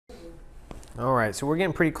All right, so we're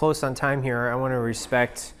getting pretty close on time here. I want to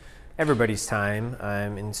respect everybody's time,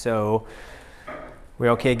 and so we're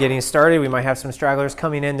okay getting started. We might have some stragglers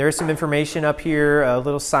coming in. There's some information up here, a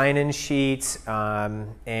little sign-in sheet,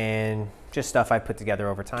 and just stuff I put together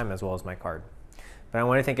over time, as well as my card. But I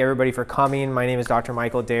want to thank everybody for coming. My name is Dr.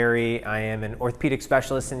 Michael Derry. I am an orthopedic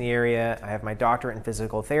specialist in the area. I have my doctorate in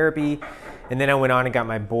physical therapy, and then I went on and got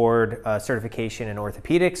my board certification in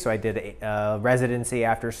orthopedics. So I did a residency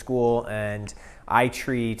after school, and I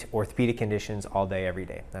treat orthopedic conditions all day, every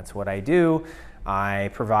day. That's what I do. I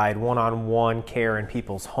provide one-on-one care in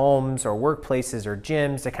people's homes or workplaces or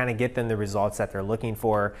gyms to kind of get them the results that they're looking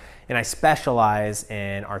for. And I specialize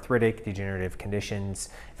in arthritic, degenerative conditions,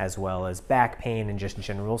 as well as back pain and just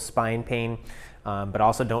general spine pain, but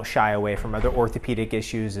also don't shy away from other orthopedic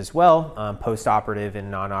issues as well, post-operative and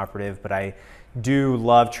non-operative. But I do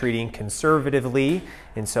love treating conservatively,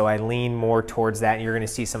 and so I lean more towards that, and you're going to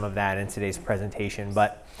see some of that in today's presentation.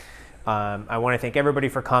 But I want to thank everybody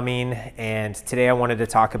for coming, and today I wanted to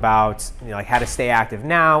talk about like how to stay active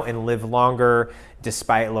now and live longer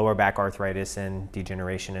despite lower back arthritis and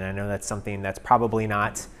degeneration. And I know that's something that's probably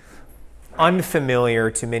not unfamiliar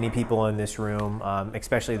to many people in this room,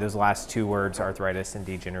 especially those last two words, arthritis and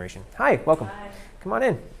degeneration. Hi, welcome. Hi. Come on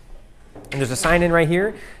in. And there's a sign in right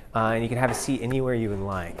here, and you can have a seat anywhere you would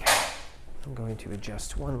like. I'm going to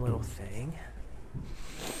adjust one little thing.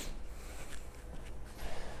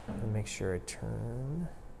 And make sure I turn.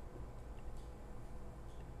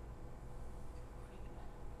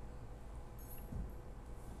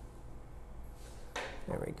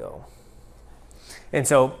 There we go. And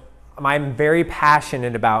so I'm very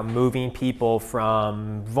passionate about moving people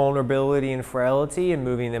from vulnerability and frailty and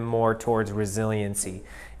moving them more towards resiliency.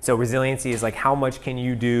 So resiliency is like, how much can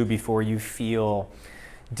you do before you feel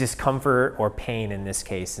discomfort or pain in this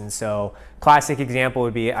case? And so classic example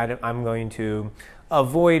would be I'm going to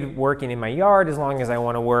avoid working in my yard as long as I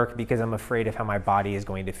want to work because I'm afraid of how my body is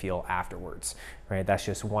going to feel afterwards, right? That's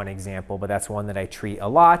just one example, but that's one that I treat a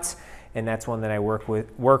lot, and that's one that I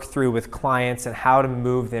work through with clients and how to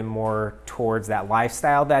move them more towards that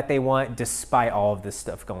lifestyle that they want despite all of this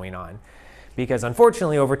stuff going on. Because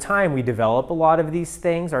unfortunately, over time, we develop a lot of these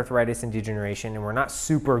things, arthritis and degeneration, and we're not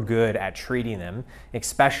super good at treating them,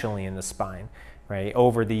 especially in the spine. Right?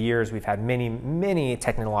 Over the years, we've had many, many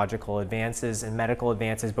technological advances and medical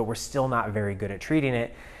advances, but we're still not very good at treating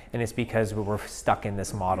it. And it's because we're stuck in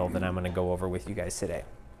this model that I'm going to go over with you guys today.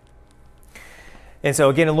 And so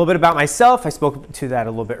again, a little bit about myself. I spoke to that a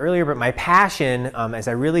little bit earlier, but my passion is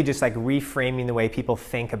I really just like reframing the way people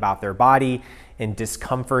think about their body and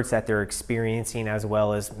discomforts that they're experiencing, as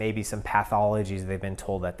well as maybe some pathologies they've been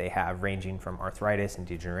told that they have, ranging from arthritis and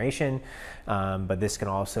degeneration. But this can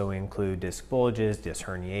also include disc bulges, disc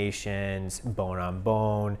herniations, bone on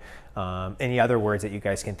bone, any other words that you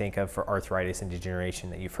guys can think of for arthritis and degeneration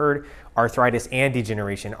that you've heard. Arthritis and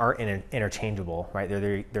degeneration are interchangeable, right?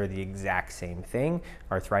 They're the exact same thing.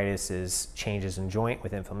 Arthritis is changes in joint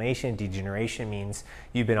with inflammation. Degeneration means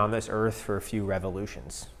you've been on this earth for a few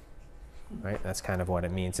revolutions. Right? That's kind of what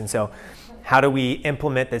it means. And so how do we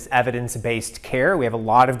implement this evidence-based care? We have a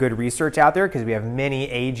lot of good research out there because we have many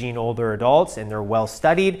aging older adults and they're well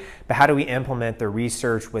studied, but how do we implement the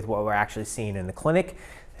research with what we're actually seeing in the clinic?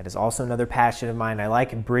 That is also another passion of mine. I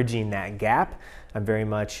like bridging that gap. I'm very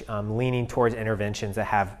much leaning towards interventions that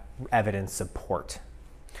have evidence support.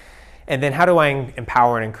 And then how do I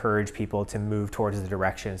empower and encourage people to move towards the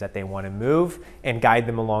directions that they want to move and guide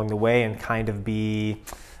them along the way and kind of be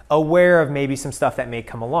aware of maybe some stuff that may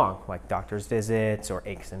come along, like doctor's visits or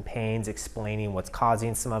aches and pains, explaining what's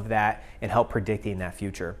causing some of that and help predicting that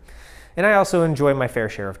future. And I also enjoy my fair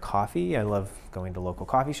share of coffee. I love going to local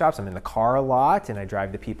coffee shops. I'm in the car a lot and I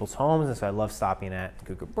drive to people's homes, and so I love stopping at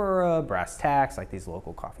Kookaburra, Brass Tacks, like these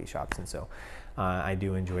local coffee shops, and so I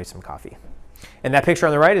do enjoy some coffee. And that picture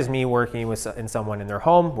on the right is me working with someone in their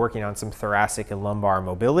home, working on some thoracic and lumbar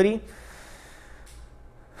mobility.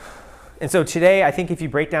 And so today, I think if you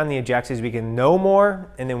break down the objectives, we can know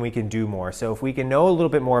more and then we can do more. So if we can know a little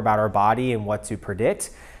bit more about our body and what to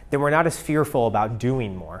predict, then we're not as fearful about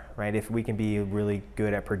doing more, right? If we can be really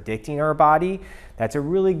good at predicting our body, that's a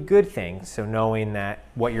really good thing. So knowing that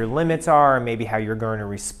what your limits are and maybe how you're going to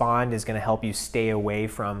respond is going to help you stay away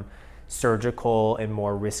from surgical and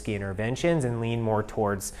more risky interventions and lean more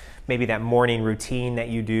towards maybe that morning routine that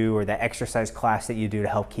you do or that exercise class that you do to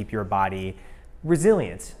help keep your body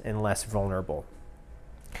resilient and less vulnerable.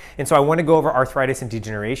 And so I want to go over arthritis and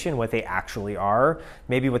degeneration, what they actually are,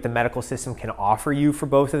 maybe what the medical system can offer you for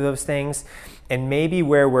both of those things, and maybe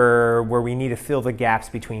where we need to fill the gaps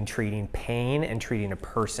between treating pain and treating a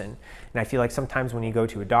person. And I feel like sometimes when you go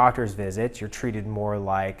to a doctor's visit, you're treated more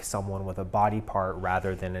like someone with a body part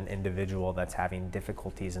rather than an individual that's having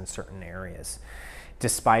difficulties in certain areas,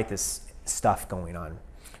 despite this stuff going on.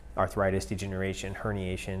 Arthritis, degeneration,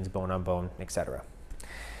 herniations, bone on bone, etc.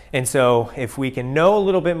 And so if we can know a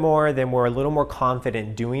little bit more, then we're a little more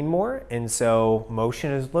confident doing more. And so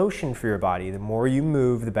motion is lotion for your body. The more you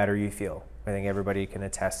move, the better you feel. I think everybody can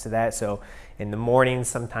attest to that. So in the morning,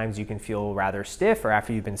 sometimes you can feel rather stiff, or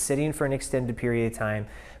after you've been sitting for an extended period of time,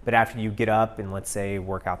 but after you get up and, let's say,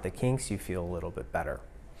 work out the kinks, you feel a little bit better.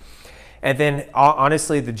 And then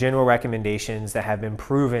honestly, the general recommendations that have been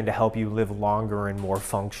proven to help you live longer and more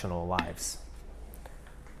functional lives.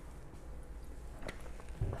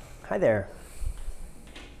 Hi there.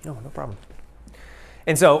 No problem.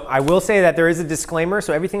 And so I will say that there is a disclaimer.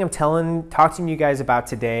 So everything I'm talking to you guys about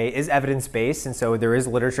today is evidence-based, and so there is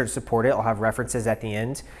literature to support it. I'll have references at the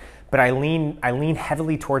end. But I lean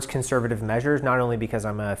heavily towards conservative measures, not only because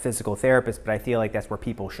I'm a physical therapist, but I feel like that's where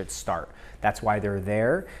people should start. That's why they're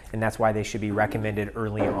there, and that's why they should be recommended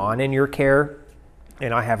early on in your care.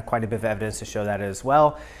 And I have quite a bit of evidence to show that as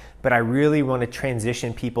well. But I really want to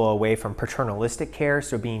transition people away from paternalistic care,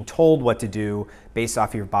 so being told what to do based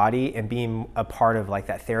off your body, and being a part of like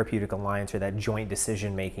that therapeutic alliance or that joint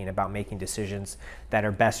decision making about making decisions that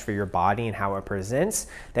are best for your body and how it presents,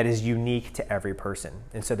 that is unique to every person.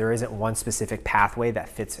 And so there isn't one specific pathway that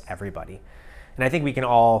fits everybody. And I think we can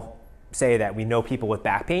all say that we know people with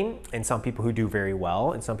back pain, and some people who do very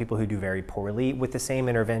well, and some people who do very poorly with the same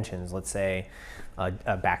interventions, let's say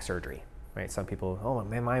a back surgery. Right? Some people, oh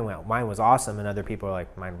man, mine was awesome, and other people are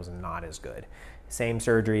like, mine was not as good. Same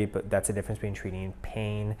surgery, but that's the difference between treating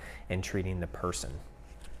pain and treating the person.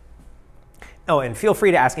 Oh, and feel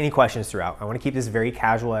free to ask any questions throughout. I want to keep this very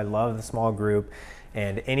casual. I love the small group,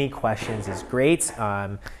 and any questions is great.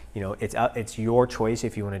 You know, it's your choice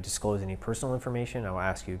if you want to disclose any personal information. I will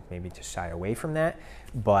ask you maybe to shy away from that,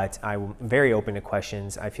 but I'm very open to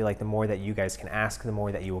questions. I feel like the more that you guys can ask, the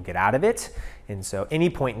more that you will get out of it. And so any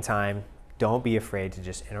point in time, don't be afraid to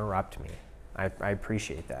just interrupt me. I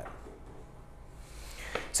appreciate that.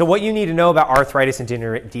 So what you need to know about arthritis and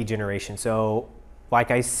degeneration. So like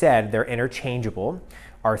I said, they're interchangeable.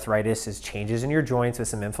 Arthritis is changes in your joints with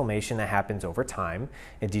some inflammation that happens over time,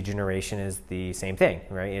 and degeneration is the same thing,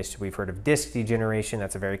 right? We've heard of disc degeneration.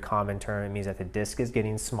 That's a very common term. It means that the disc is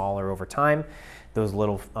getting smaller over time. Those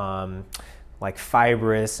little like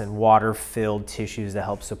fibrous and water-filled tissues that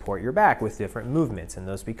help support your back with different movements, and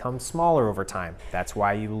those become smaller over time. That's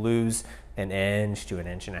why you lose an inch to an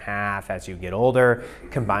inch and a half as you get older.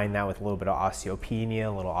 Combine that with a little bit of osteopenia,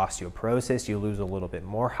 a little osteoporosis, you lose a little bit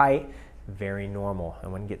more height. Very normal. I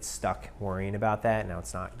wouldn't get stuck worrying about that. Now,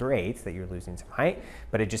 it's not great that you're losing some height,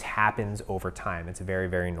 but it just happens over time. It's very,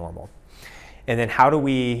 very normal. And then how do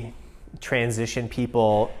we transition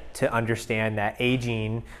people to understand that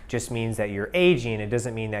aging just means that you're aging? It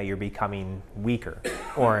doesn't mean that you're becoming weaker.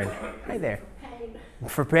 Or, hi there. Pain.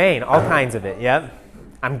 For pain, all kinds of it, yep.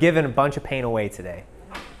 I'm giving a bunch of pain away today.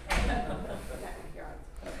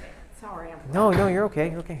 Sorry. No, you're okay.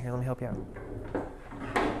 You're okay. Here, let me help you out.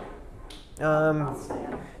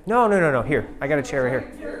 No. Here, I got a chair right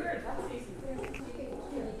here.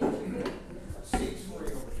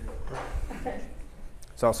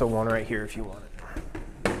 There's also one right here if you want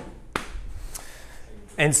it.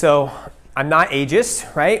 And so I'm not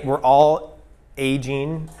ageist, right? We're all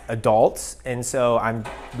aging adults, and so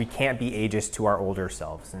we can't be ageist to our older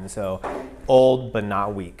selves. And so old but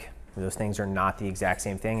not weak. Those things are not the exact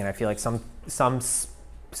same thing, and I feel like some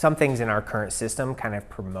things in our current system kind of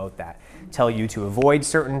promote that. Tell you to avoid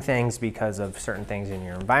certain things because of certain things in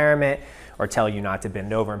your environment, or tell you not to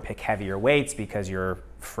bend over and pick heavier weights because you're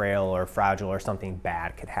frail or fragile or something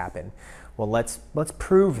bad could happen. Well, let's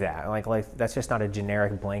prove that. Like that's just not a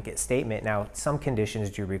generic blanket statement. Now, some conditions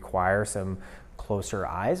do require some closer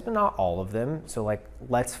eyes, but not all of them. So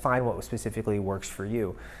let's find what specifically works for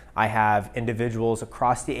you. I have individuals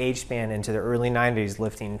across the age span into the early 90s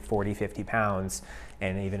lifting 40, 50 pounds,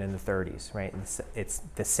 and even in the 30s, right? It's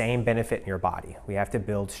the same benefit in your body. We have to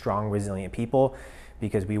build strong, resilient people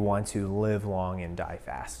because we want to live long and die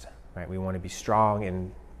fast, right? We want to be strong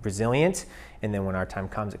and resilient, and then when our time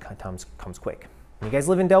comes, it comes quick. You guys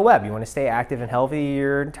live in Del Webb. You want to stay active and healthy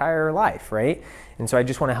your entire life, right? And so I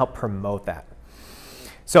just want to help promote that.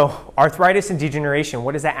 So arthritis and degeneration,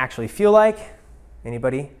 what does that actually feel like?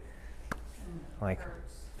 Anybody? Like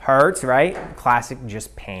hurts, right? Classic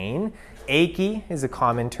just pain. Achy is a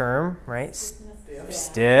common term, right?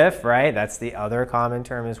 Stiff, right? That's the other common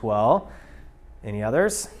term as well. Any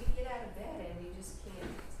others? You get out of bed and you just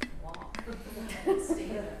can't walk.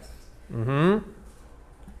 Stand. Mm-hmm.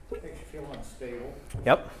 Makes you feel unstable.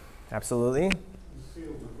 Yep, absolutely. You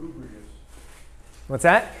feel lugubrious. What's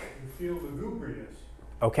that? You feel lugubrious.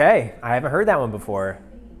 Okay, I haven't heard that one before.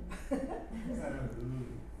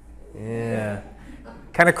 Yeah.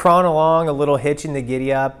 Kind of crawling along, a little hitch in the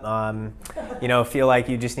giddy up. You know, feel like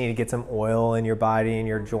you just need to get some oil in your body and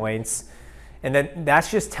your joints. And then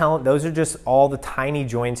that's just those are just all the tiny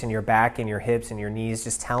joints in your back and your hips and your knees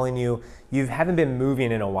just telling you haven't been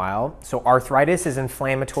moving in a while. So arthritis is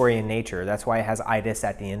inflammatory in nature. That's why it has itis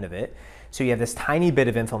at the end of it. So you have this tiny bit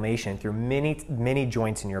of inflammation through many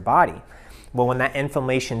joints in your body. Well, when that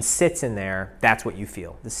inflammation sits in there, that's what you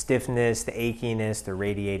feel. The stiffness, the achiness, the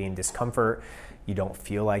radiating discomfort. You don't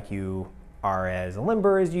feel like you are as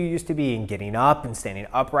limber as you used to be, and getting up and standing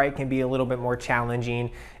upright can be a little bit more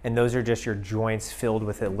challenging. And those are just your joints filled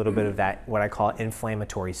with a little bit of that, what I call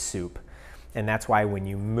inflammatory soup. And that's why when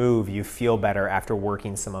you move, you feel better after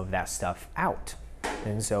working some of that stuff out.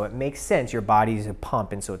 And so it makes sense. Your body's a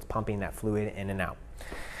pump, and so it's pumping that fluid in and out.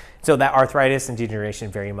 So that arthritis and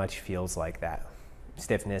degeneration very much feels like that.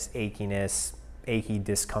 Stiffness, achiness, achy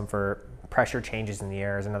discomfort. Pressure changes in the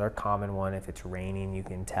air is another common one. If it's raining, you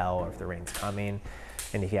can tell if the rain's coming.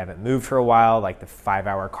 And if you haven't moved for a while, like the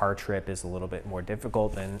 5-hour car trip is a little bit more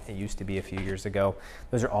difficult than it used to be a few years ago.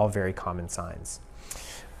 Those are all very common signs.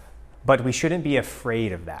 But we shouldn't be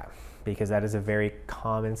afraid of that, because that is a very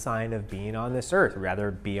common sign of being on this earth.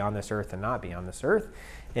 Rather be on this earth than not be on this earth.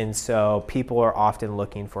 And so people are often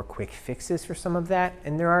looking for quick fixes for some of that.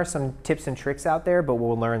 And there are some tips and tricks out there, but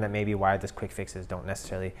we'll learn that maybe why those quick fixes don't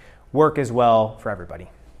necessarily work as well for everybody.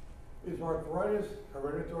 Is arthritis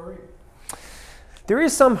hereditary? There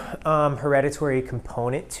is some hereditary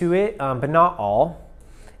component to it, but not all.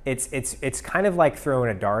 It's kind of like throwing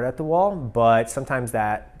a dart at the wall, but sometimes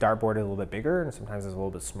that dartboard is a little bit bigger and sometimes it's a little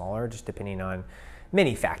bit smaller, just depending on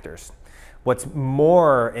many factors. What's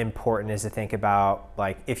more important is to think about,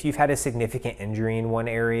 like, if you've had a significant injury in one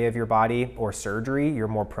area of your body or surgery, you're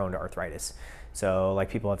more prone to arthritis. So like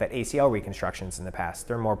people have had ACL reconstructions in the past,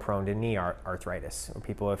 they're more prone to knee arthritis. Or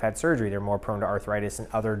people who have had surgery, they're more prone to arthritis in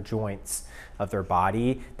other joints of their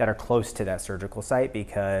body that are close to that surgical site,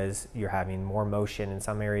 because you're having more motion in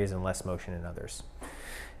some areas and less motion in others.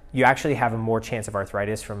 You actually have a more chance of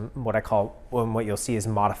arthritis from what you'll see is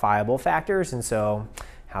modifiable factors. And so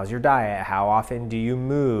how's your diet? How often do you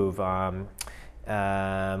move?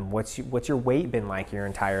 What's your weight been like your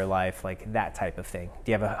entire life? Like that type of thing.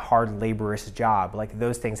 Do you have a hard laborious job? Like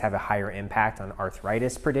those things have a higher impact on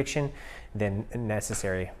arthritis prediction than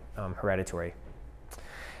necessary hereditary.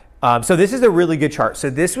 So this is a really good chart. So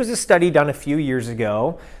this was a study done a few years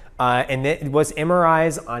ago, and it was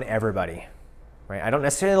MRIs on everybody. Right? I don't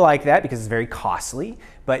necessarily like that because it's very costly,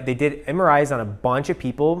 but they did MRIs on a bunch of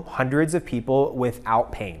people, hundreds of people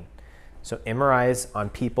without pain. So MRIs on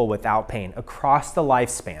people without pain across the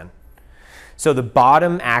lifespan. So the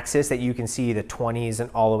bottom axis that you can see, the 20s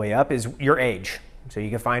and all the way up, is your age. So you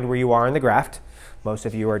can find where you are in the graph. Most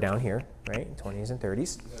of you are down here, right? 20s and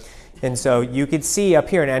 30s. And so you could see up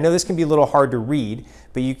here, and I know this can be a little hard to read,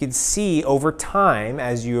 but you can see over time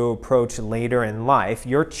as you approach later in life,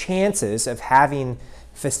 your chances of having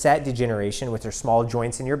facet degeneration, which are small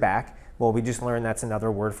joints in your back. Well, we just learned that's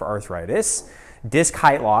another word for arthritis. Disc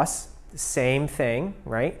height loss. Same thing,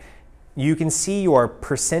 right? You can see your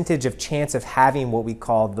percentage of chance of having what we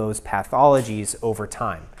call those pathologies over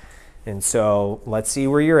time. And so let's see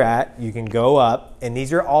where you're at. You can go up, and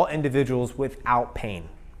these are all individuals without pain.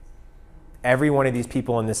 Every one of these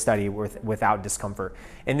people in this study were without discomfort.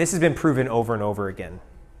 And this has been proven over and over again.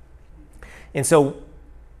 And so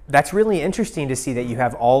that's really interesting to see that you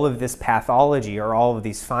have all of this pathology or all of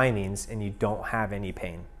these findings and you don't have any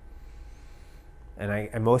pain.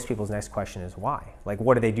 And most people's next question is why? Like,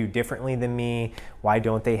 what do they do differently than me? Why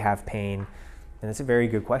don't they have pain? And that's a very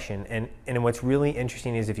good question. And what's really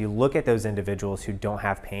interesting is if you look at those individuals who don't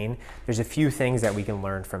have pain, there's a few things that we can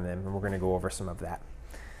learn from them, and we're going to go over some of that.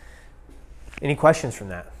 Any questions from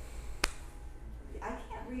that? I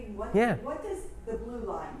can't read. What does the blue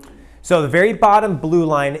line mean? So the very bottom blue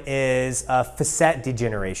line is facet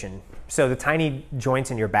degeneration. So the tiny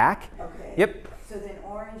joints in your back. Okay. Yep. So then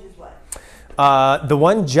orange is what? The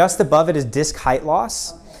one just above it is disc height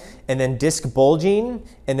loss, Okay. and then disc bulging,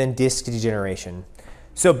 and then disc degeneration.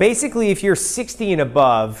 So basically, if you're 60 and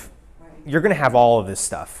above, you're going to have all of this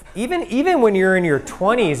stuff. Even when you're in your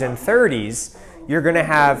 20s and 30s, you're going to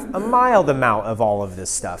have a mild amount of all of this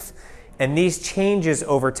stuff. And these changes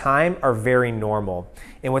over time are very normal.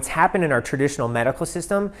 And what's happened in our traditional medical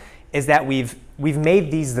system is that we've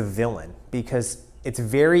made these the villain, because it's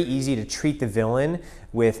very easy to treat the villain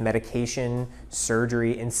with medication,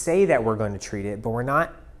 surgery, and say that we're going to treat it, but we're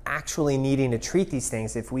not actually needing to treat these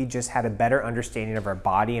things if we just had a better understanding of our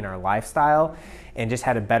body and our lifestyle, and just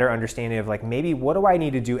had a better understanding of, like, maybe what do I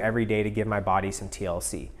need to do every day to give my body some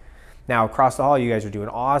TLC. Now, across the hall, you guys are doing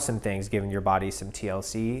awesome things giving your body some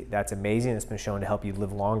TLC. That's amazing. It's been shown to help you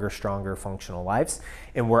live longer, stronger, functional lives.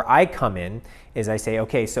 And where I come in is I say,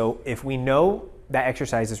 okay, so if we know that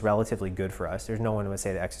exercise is relatively good for us, there's no one who would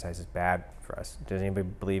say that exercise is bad for us. Does anybody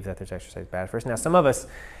believe that there's exercise bad for us? Now, some of us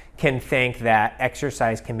can think that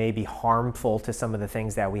exercise can maybe be harmful to some of the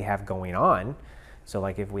things that we have going on. So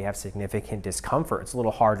like if we have significant discomfort, it's a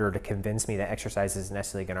little harder to convince me that exercise is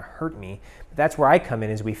necessarily going to hurt me. But that's where I come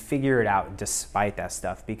in, is we figure it out despite that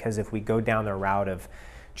stuff. Because if we go down the route of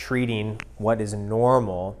treating what is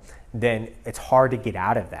normal, then it's hard to get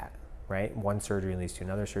out of that, right? One surgery leads to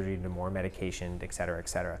another surgery, to more medication, et cetera, et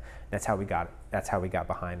cetera. That's how we got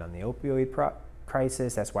behind on the opioid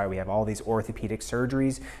crisis. That's why we have all these orthopedic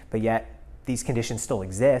surgeries, but yet these conditions still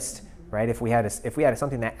exist. Right? If we had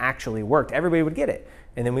something that actually worked, everybody would get it,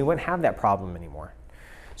 and then we wouldn't have that problem anymore.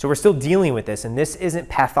 So we're still dealing with this, and this isn't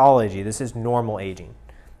pathology. This is normal aging.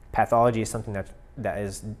 Pathology is something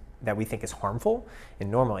that we think is harmful,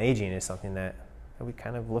 and normal aging is something that we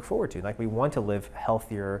kind of look forward to. Like, we want to live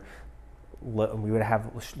healthier, we would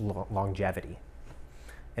have longevity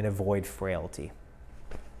and avoid frailty.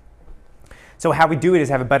 So how we do it is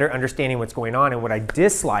have a better understanding of what's going on. And what I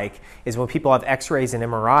dislike is when people have x-rays and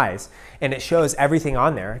MRIs and it shows everything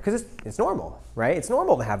on there, because it's normal, right? It's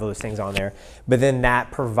normal to have those things on there. But then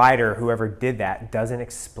that provider, whoever did that, doesn't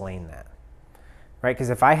explain that, right?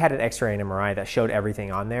 Because if I had an x-ray and MRI that showed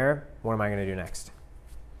everything on there, what am I going to do next?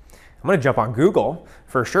 I'm going to jump on Google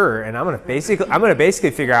for sure, and I'm going to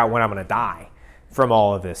basically figure out when I'm going to die from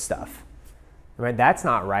all of this stuff. Right? That's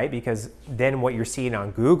not right, because then what you're seeing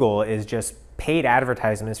on Google is just paid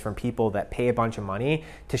advertisements from people that pay a bunch of money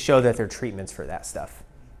to show that they're treatments for that stuff.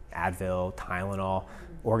 Advil, Tylenol,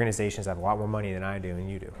 organizations have a lot more money than I do and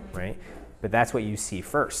you do, right? But that's what you see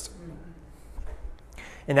first.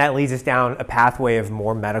 And that leads us down a pathway of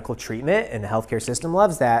more medical treatment, and the healthcare system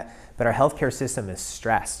loves that, but our healthcare system is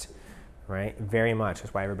stressed, right? Very much.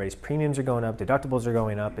 That's why everybody's premiums are going up, deductibles are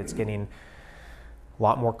going up, it's getting a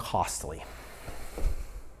lot more costly.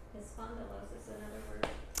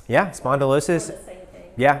 Yeah, spondylosis.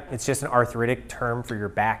 Yeah, it's just an arthritic term for your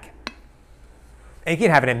back. And you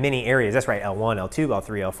can have it in many areas. That's right, L1, L2,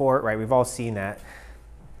 L3, L4, right? We've all seen that.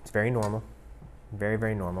 It's very normal. Very,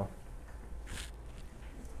 very normal.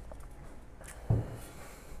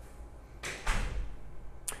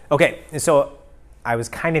 Okay, so I was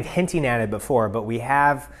kind of hinting at it before, but we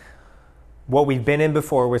have what we've been in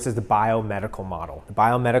before, which is the biomedical model. The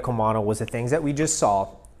biomedical model was the things that we just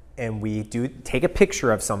saw. And we do take a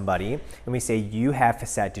picture of somebody and we say, you have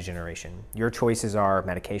facet degeneration. Your choices are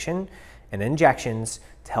medication and injections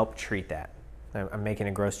to help treat that. I'm making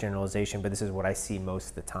a gross generalization, but this is what I see most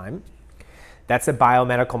of the time. That's a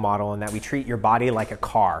biomedical model, in that we treat your body like a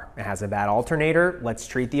car. It has a bad alternator, let's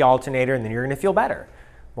treat the alternator and then you're gonna feel better.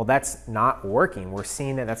 Well, that's not working. We're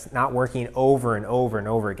seeing that that's not working over and over and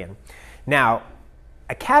over again. Now,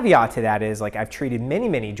 a caveat to that is, like, I've treated many,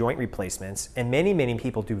 many joint replacements, and many, many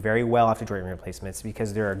people do very well after joint replacements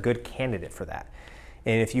because they're a good candidate for that.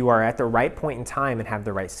 And if you are at the right point in time and have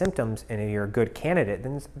the right symptoms and you're a good candidate,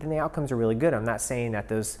 then the outcomes are really good. I'm not saying that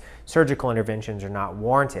those surgical interventions are not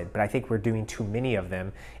warranted, but I think we're doing too many of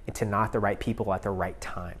them to not the right people at the right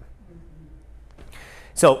time.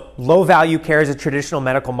 So low value care is a traditional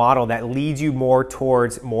medical model that leads you more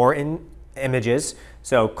towards more images.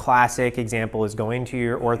 So classic example is going to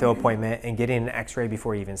your ortho appointment and getting an x-ray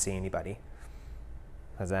before you even see anybody.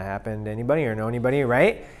 Has that happened to anybody or know anybody,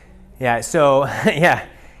 right? Yeah, so yeah.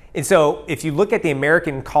 And so if you look at the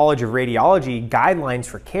American College of Radiology guidelines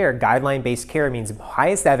for care, guideline-based care means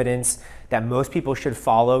highest evidence that most people should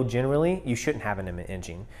follow generally. You shouldn't have an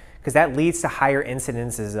imaging, because that leads to higher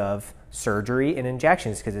incidences of surgery and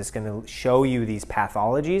injections, because it's going to show you these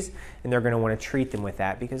pathologies and they're going to want to treat them with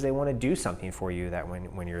that because they want to do something for you that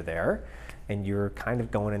when you're there, and you're kind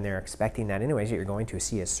of going in there expecting that anyways, you're going to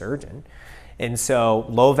see a surgeon. And so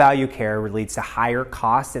low value care leads to higher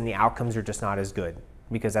costs, and the outcomes are just not as good,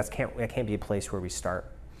 because that can't be a place where we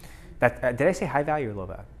start. Did I say high value or low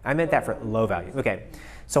value? I meant that for low value. Okay,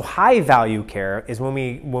 so high value care is when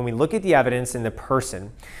we look at the evidence in the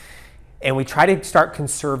person and we try to start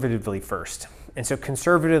conservatively first. And so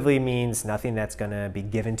conservatively means nothing that's going to be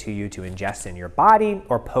given to you to ingest in your body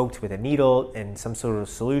or poked with a needle and some sort of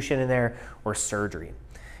solution in there or surgery.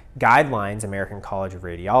 Guidelines, American College of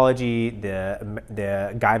Radiology,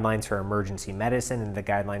 the guidelines for emergency medicine and the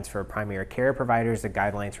guidelines for primary care providers, the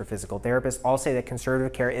guidelines for physical therapists all say that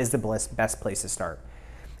conservative care is the best place to start.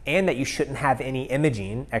 And that you shouldn't have any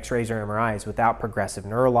imaging, x-rays or MRIs, without progressive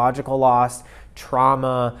neurological loss,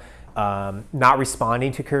 trauma, not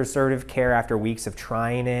responding to conservative care after weeks of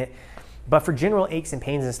trying it. But for general aches and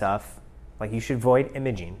pains and stuff, like, you should avoid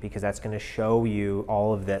imaging because that's going to show you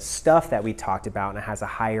all of the stuff that we talked about, and it has a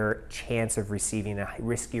higher chance of receiving a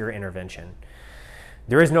riskier intervention.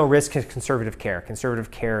 There is no risk in conservative care. Conservative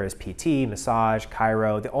care is PT, massage,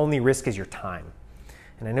 chiro. The only risk is your time.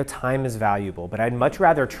 And I know time is valuable, but I'd much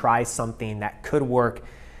rather try something that could work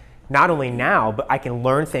not only now, but I can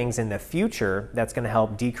learn things in the future that's going to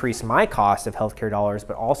help decrease my cost of healthcare dollars,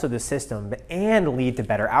 but also the system, and lead to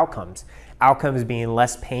better outcomes. Outcomes being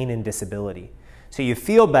less pain and disability. So you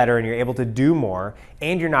feel better and you're able to do more,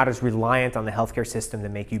 and you're not as reliant on the healthcare system to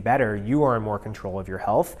make you better. You are in more control of your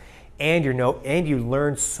health, and you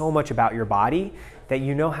learn so much about your body that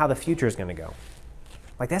you know how the future is going to go.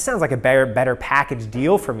 Like, that sounds like a better package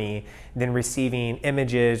deal for me than receiving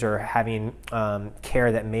images or having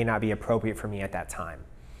care that may not be appropriate for me at that time.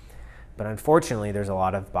 But unfortunately, there's a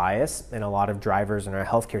lot of bias and a lot of drivers in our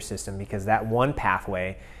healthcare system because that one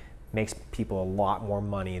pathway makes people a lot more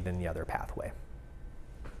money than the other pathway.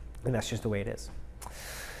 And that's just the way it is.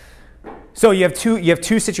 So you have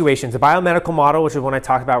two situations. The biomedical model, which is one I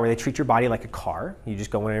talked about, where they treat your body like a car. You just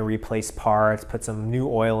go in and replace parts, put some new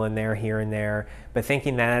oil in there here and there, but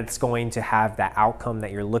thinking that it's going to have that outcome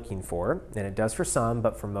that you're looking for. And it does for some,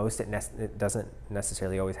 but for most it doesn't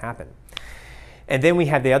necessarily always happen. And then we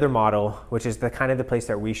have the other model, which is the kind of the place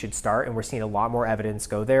that we should start, and we're seeing a lot more evidence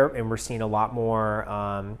go there, and we're seeing a lot more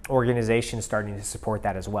organizations starting to support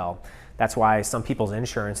that as well. That's why some people's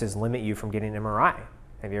insurances limit you from getting an MRI.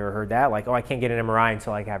 Have you ever heard that? Like, oh, I can't get an MRI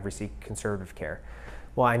until I have received conservative care.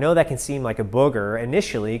 Well, I know that can seem like a booger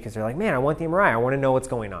initially because they're like, man, I want the MRI. I want to know what's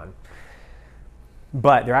going on.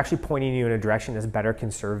 But they're actually pointing you in a direction that's better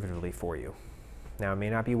conservatively for you. Now, it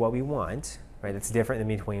may not be what we want, right? It's different than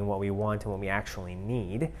between what we want and what we actually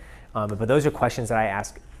need. But those are questions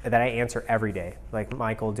that I answer every day. Like,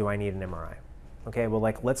 Michael, do I need an MRI? Okay, well,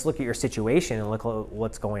 like, let's look at your situation and look at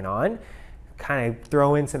what's going on. Kind of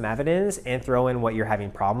throw in some evidence and throw in what you're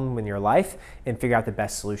having problem in your life and figure out the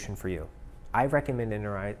best solution for you. I've recommended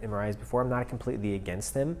MRIs before. I'm not completely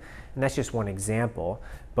against them, and that's just one example.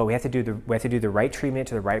 But we have to do the right treatment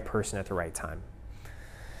to the right person at the right time.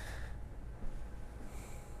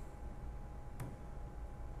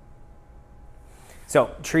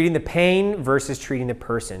 So treating the pain versus treating the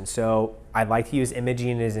person. So I'd like to use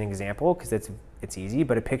imaging as an example because it's easy,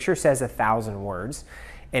 but a picture says 1,000 words.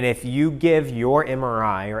 And if you give your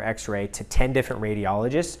MRI or X-ray to 10 different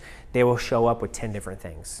radiologists, they will show up with 10 different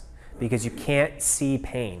things because you can't see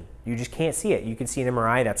pain. You just can't see it. You can see an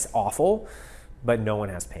MRI that's awful, but no one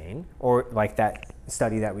has pain. Or like that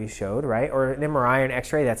study that we showed, right? Or an MRI or an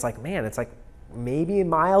X-ray that's like, man, it's like maybe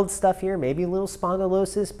mild stuff here, maybe a little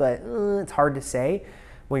spondylosis, but it's hard to say.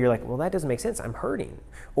 Well, you're like, well, that doesn't make sense. I'm hurting.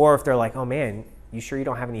 Or if they're like, oh man, you sure you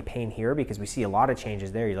don't have any pain here? Because we see a lot of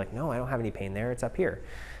changes there. You're like, no, I don't have any pain there. It's up here.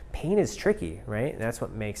 Pain is tricky, right? And that's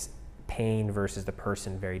what makes pain versus the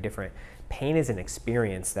person very different. Pain is an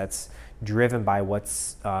experience that's driven by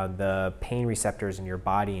what's the pain receptors in your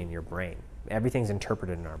body and your brain. Everything's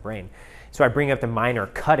interpreted in our brain. So I bring up the minor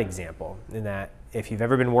cut example in that if you've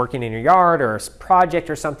ever been working in your yard or a project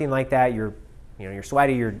or something like that, you're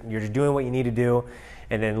sweaty, you're just doing what you need to do.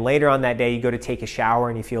 And then later on that day, you go to take a shower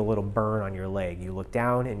and you feel a little burn on your leg. You look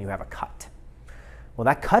down and you have a cut. Well,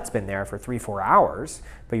 that cut's been there for 3-4 hours,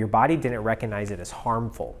 but your body didn't recognize it as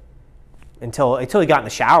harmful until you got in the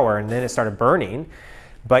shower and then it started burning.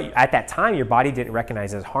 But at that time, your body didn't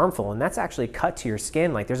recognize it as harmful, and that's actually cut to your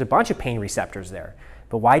skin. Like, there's a bunch of pain receptors there.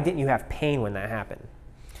 But why didn't you have pain when that happened?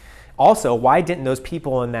 Also, why didn't those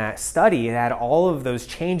people in that study that had all of those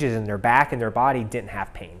changes in their back and their body didn't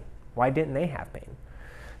have pain? Why didn't they have pain?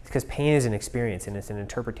 Because pain is an experience, and it's an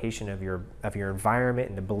interpretation of your environment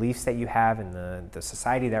and the beliefs that you have and the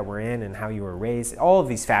society that we're in and how you were raised. All of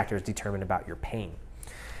these factors determine about your pain.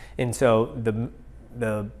 And so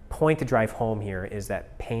the point to drive home here is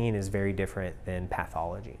that pain is very different than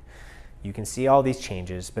pathology. You can see all these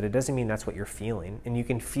changes, but it doesn't mean that's what you're feeling. And you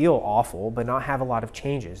can feel awful, but not have a lot of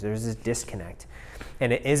changes. There's this disconnect.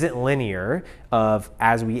 And it isn't linear of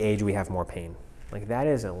as we age, we have more pain. Like, that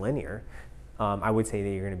isn't linear. I would say that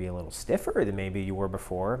you're going to be a little stiffer than maybe you were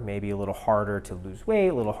before, maybe a little harder to lose weight,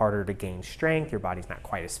 a little harder to gain strength. Your body's not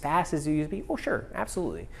quite as fast as it used to be. Well, sure,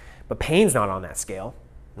 absolutely. But pain's not on that scale,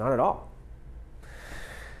 not at all.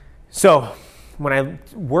 So when I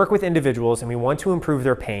work with individuals and we want to improve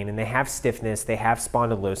their pain and they have stiffness, they have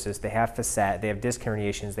spondylosis, they have facet, they have disc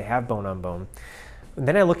herniations, they have bone on bone, and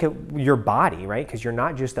then I look at your body, right? Because you're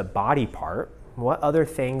not just a body part. What other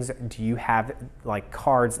things do you have, like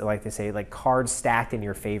cards, like they say, like cards stacked in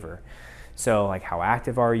your favor? So like how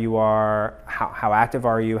active are you? How active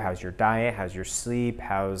are you? How's your diet? How's your sleep?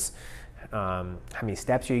 How many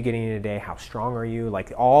steps are you getting in a day? How strong are you?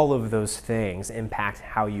 Like all of those things impact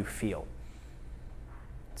how you feel.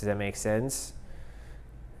 Does that make sense?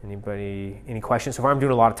 Anybody, any questions? So far I'm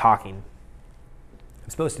doing a lot of talking. I'm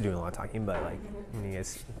supposed to do a lot of talking, but like, what are you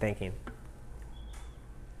guys thinking?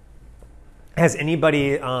 Has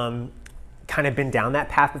anybody kind of been down that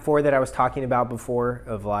path before that I was talking about before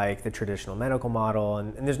of like the traditional medical model?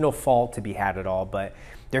 And there's no fault to be had at all, but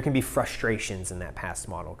there can be frustrations in that past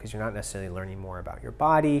model because you're not necessarily learning more about your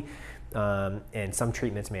body. And some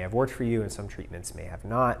treatments may have worked for you and some treatments may have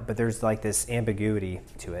not, but there's like this ambiguity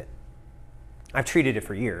to it. I've treated it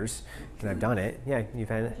for years and I've done it. Yeah, you've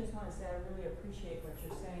had it? I just want to say I really appreciate what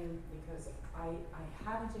you're saying because I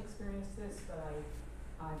haven't experienced this, but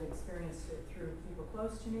I've experienced it through people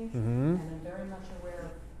close to me, and I'm very much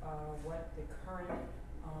aware of what the current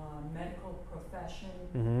medical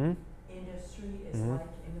profession industry is like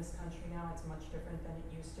in this country now. It's much different than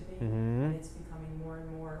it used to be, and it's becoming more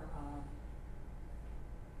and more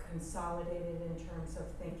consolidated in terms of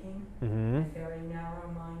thinking, and very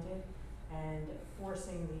narrow-minded, and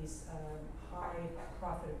forcing these high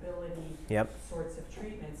profitability sorts of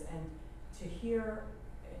treatments. And to hear,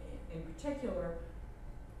 in particular,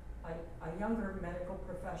 a younger medical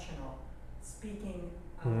professional speaking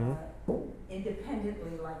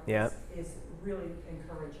independently like this is really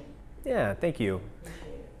encouraging. Yeah, thank you.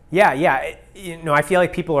 Appreciate it. Yeah. You know, I feel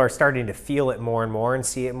like people are starting to feel it more and more and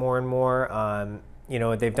see it more and more. You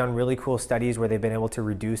know, they've done really cool studies where they've been able to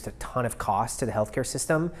reduce a ton of costs to the healthcare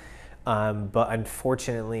system. But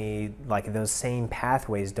unfortunately, like those same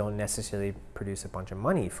pathways don't necessarily produce a bunch of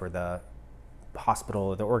money for the hospital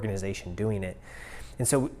or the organization doing it. And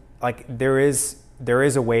so like there is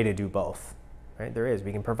a way to do both, right? There is.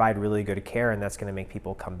 We can provide really good care and that's going to make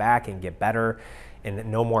people come back and get better and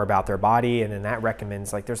know more about their body. And then that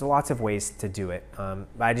recommends, like there's lots of ways to do it. But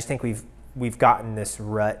I just think we've gotten this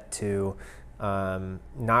rut to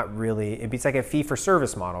not really, it's like a fee for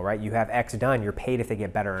service model, right? You have X done, you're paid if they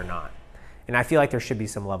get better or not. And I feel like there should be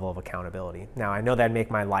some level of accountability. Now I know that'd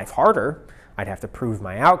make my life harder. I'd have to prove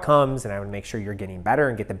my outcomes and I would make sure you're getting better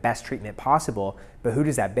and get the best treatment possible. But who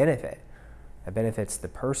does that benefit? That benefits the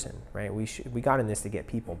person, right? We got in this to get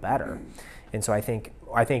people better. And so I think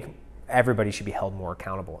everybody should be held more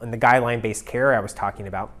accountable. And the guideline-based care I was talking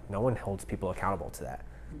about, no one holds people accountable to that.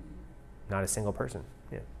 Not a single person.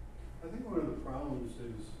 Yeah. I think one of the problems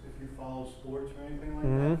is if you follow sports or anything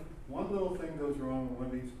like that, one little thing goes wrong with one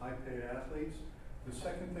of these high-paid athletes. The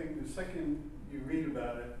second you read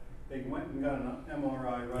about it, they went and got an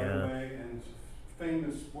MRI right away, and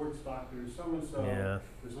famous sports doctor so-and-so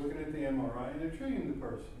is looking at the MRI and they're treating the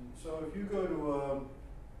person. So if you go to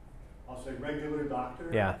I'll say regular doctor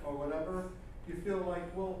or whatever, you feel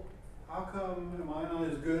like, well, how come am I not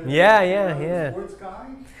as good as a sports guy?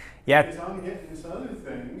 Yeah. Because I'm getting this other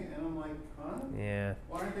thing, and I'm like, huh? Yeah.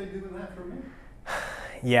 Why aren't they doing that for me?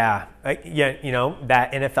 Yeah, you know,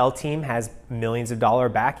 that NFL team has millions of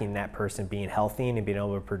dollars backing that person being healthy and being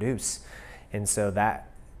able to produce. And so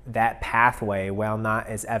that pathway, while not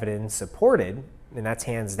as evidence supported, and that's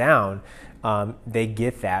hands down, they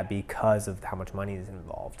get that because of how much money is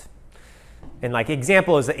involved. And like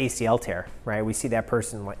example is the ACL tear, right? We see that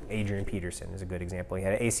person like Adrian Peterson is a good example. He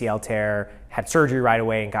had an ACL tear, had surgery right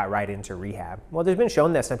away and got right into rehab. Well, there's been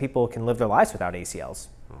shown that some people can live their lives without ACLs.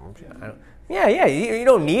 You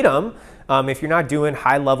don't need them. If you're not doing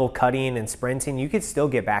high level cutting and sprinting, you could still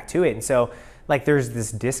get back to it. And so like there's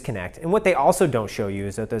this disconnect. And what they also don't show you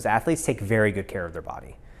is that those athletes take very good care of their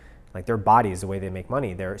body. Like their body is the way they make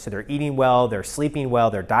money. So they're eating well, they're sleeping well,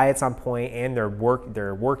 their diet's on point, and they're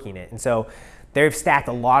working it. And so they've stacked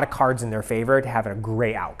a lot of cards in their favor to have a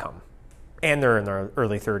great outcome. And they're in their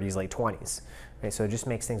early 30s, late 20s. Right? So it just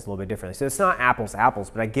makes things a little bit differently. So it's not apples to apples,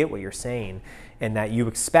 but I get what you're saying and that you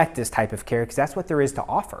expect this type of care because that's what there is to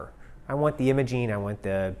offer. I want the imaging, I want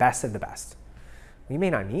the best of the best. You may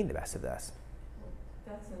not need the best of the best.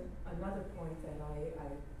 That's another point that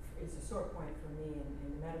is a sore point for me in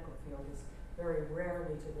the medical field is very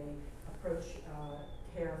rarely do they approach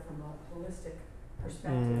care from a holistic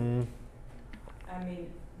perspective. I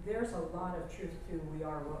mean, there's a lot of truth to we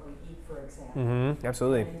are what we eat, for example.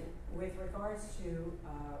 Absolutely. And with regards to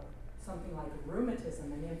something like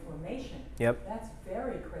rheumatism and inflammation, Yep. that's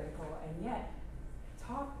very critical, and yet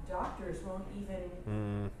doctors won't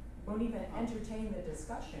even entertain the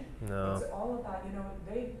discussion. No. It's all about, you know,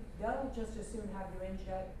 they'll just as soon have you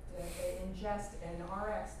ingest an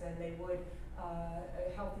RX than they would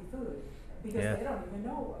a healthy food, because they don't even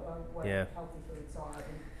know what healthy foods are,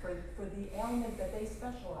 and for the ailment that they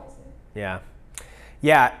specialize in. Yeah.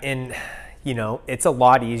 Yeah, and you know, it's a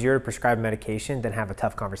lot easier to prescribe medication than have a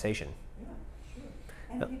tough conversation. Yeah, sure.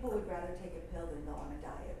 And people would rather take a pill than go on a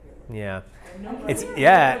diet, really. Yeah. Nobody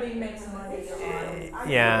makes money on diet.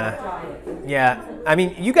 Yeah. I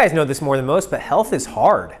mean, you guys know this more than most, but health is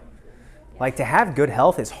hard. Like, to have good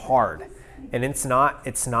health is hard. And it's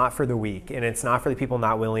not for the weak, and it's not for the people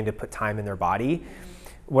not willing to put time in their body.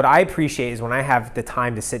 What I appreciate is when I have the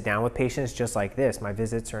time to sit down with patients just like this. My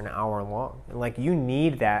visits are an hour long. And like, you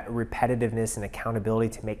need that repetitiveness and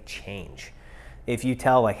accountability to make change. If you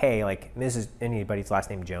tell, like, hey, like, anybody's last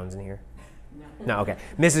name Jones in here? No, okay.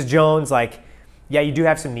 Mrs. Jones, like, yeah, you do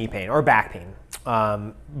have some knee pain or back pain.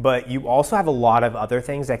 But you also have a lot of other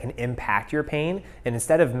things that can impact your pain. And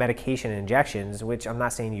instead of medication and injections, which I'm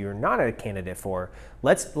not saying you're not a candidate for,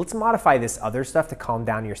 let's modify this other stuff to calm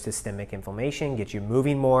down your systemic inflammation, get you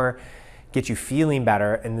moving more, get you feeling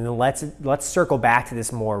better, and then let's circle back to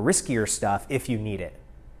this more riskier stuff if you need it.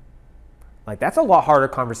 Like, that's a lot harder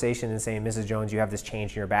conversation than saying, Mrs. Jones, you have this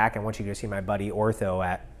change in your back, I want you to go see my buddy Ortho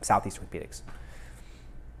at Southeast Orthopedics.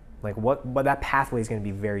 Like, what that pathway is going to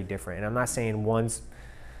be very different. And I'm not saying one's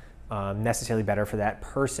necessarily better for that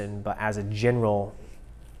person, but as a general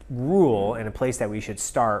rule and a place that we should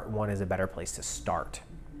start, one is a better place to start.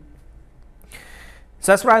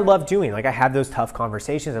 So that's what I love doing. Like, I have those tough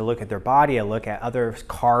conversations. I look at their body. I look at other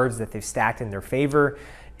cards that they've stacked in their favor.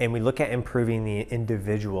 And we look at improving the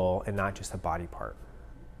individual and not just a body part.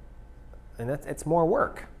 And it's more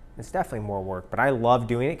work. It's definitely more work, but I love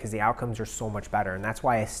doing it because the outcomes are so much better. And that's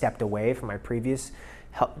why I stepped away from my previous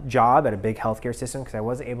job at a big healthcare system, because I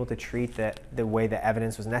wasn't able to treat the way the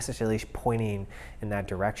evidence was necessarily pointing in that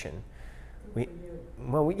direction. We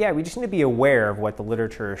just need to be aware of what the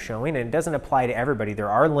literature is showing, and it doesn't apply to everybody. There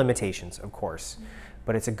are limitations, of course,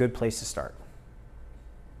 but it's a good place to start.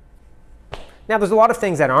 Now, there's a lot of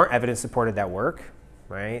things that aren't evidence supported that work,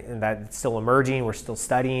 right? And that's still emerging, we're still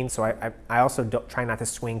studying, so I also try not to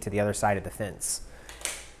swing to the other side of the fence.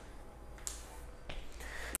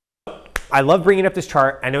 I love bringing up this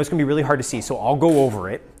chart. I know it's gonna be really hard to see, so I'll go over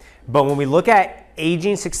it. But when we look at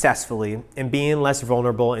aging successfully and being less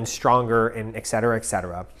vulnerable and stronger and et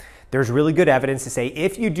cetera, there's really good evidence to say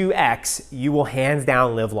if you do X, you will hands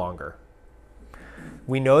down live longer.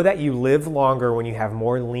 We know that you live longer when you have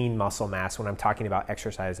more lean muscle mass, when I'm talking about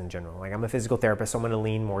exercise in general. Like, I'm a physical therapist, so I'm gonna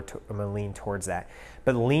lean towards that.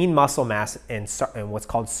 But lean muscle mass and what's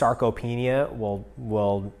called sarcopenia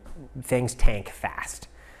will things tank fast.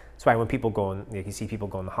 That's why when people like, you see people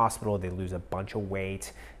go in the hospital, they lose a bunch of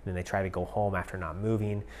weight, and then they try to go home after not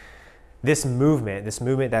moving. This movement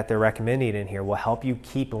that they're recommending in here will help you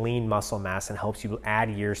keep lean muscle mass and helps you add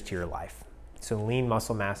years to your life. So lean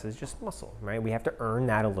muscle mass is just muscle, right? We have to earn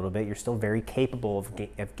that a little bit. You're still very capable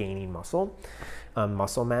of gaining muscle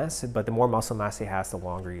mass, but the more muscle mass you have, the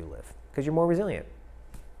longer you live because you're more resilient.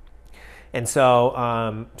 And so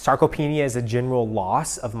sarcopenia is a general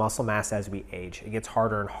loss of muscle mass as we age. It gets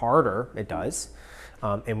harder and harder, it does.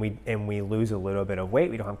 And we lose a little bit of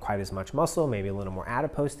weight. We don't have quite as much muscle, maybe a little more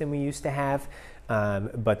adipose than we used to have.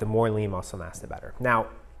 But the more lean muscle mass, the better. Now,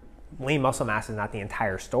 lean muscle mass is not the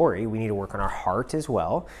entire story. We need to work on our heart as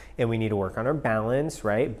well, and we need to work on our balance,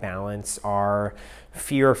 right? Balance, our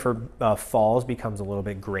fear for falls becomes a little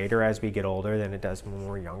bit greater as we get older than it does when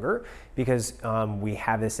we're younger, because we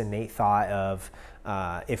have this innate thought of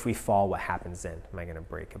if we fall, what happens then? Am I going to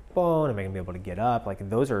break a bone? Am I going to be able to get up? Like,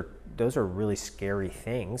 those are really scary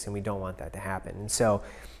things, and we don't want that to happen. And so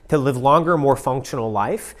to live longer, more functional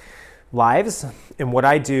lives, and what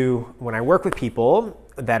I do when I work with people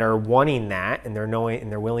that are wanting that, and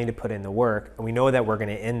they're willing to put in the work, and we know that we're going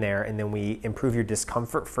to end there, and then we improve your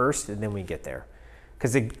discomfort first, and then we get there.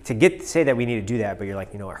 Because to say that we need to do that, but you're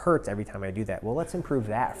like, you know, it hurts every time I do that. Well, let's improve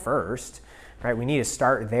that first, right? We need to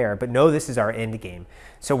start there, but no, this is our end game.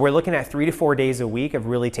 So we're looking at 3 to 4 days a week of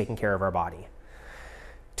really taking care of our body.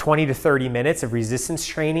 20 to 30 minutes of resistance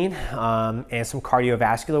training and some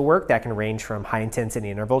cardiovascular work that can range from high intensity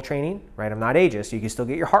interval training, right? I'm not ageist, you can still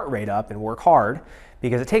get your heart rate up and work hard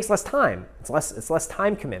because it takes less time. It's less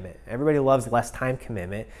time commitment. Everybody loves less time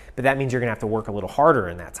commitment, but that means you're gonna have to work a little harder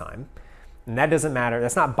in that time. And that doesn't matter.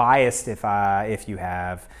 That's not biased if you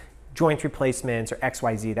have joint replacements or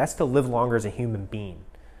XYZ. That's to live longer as a human being.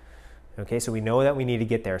 Okay, so we know that we need to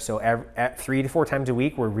get there. So at 3 to 4 times a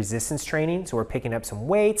week, we're resistance training. So we're picking up some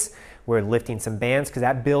weights, we're lifting some bands, because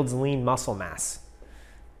that builds lean muscle mass.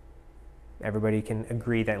 Everybody can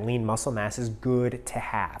agree that lean muscle mass is good to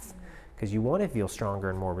have, because you want to feel stronger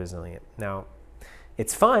and more resilient. Now,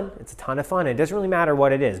 it's fun. It's a ton of fun. It doesn't really matter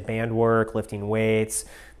what it is. Band work, lifting weights,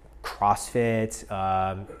 CrossFit,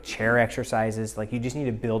 chair exercises. Like, you just need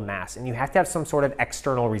to build mass, and you have to have some sort of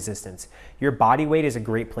external resistance. Your body weight is a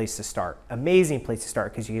great place to start. Amazing place to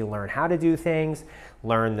start, because you can learn how to do things,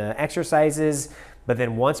 learn the exercises, but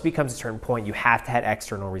then once it becomes a certain point, you have to have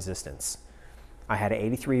external resistance. I had an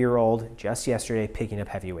 83-year-old just yesterday picking up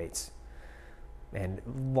heavy weights and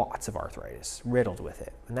lots of arthritis, riddled with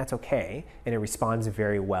it. And that's okay, and it responds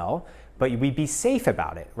very well, but we'd be safe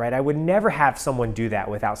about it, right? I would never have someone do that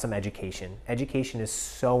without some education. Education is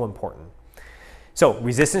so important. So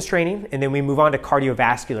resistance training, and then we move on to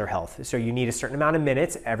cardiovascular health. So you need a certain amount of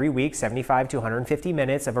minutes every week, 75 to 150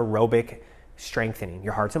 minutes of aerobic strengthening.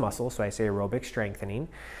 Your heart's a muscle, so I say aerobic strengthening.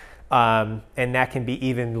 And that can be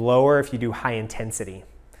even lower if you do high intensity.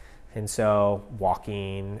 And so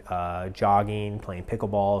walking, jogging, playing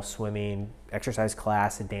pickleball, swimming, exercise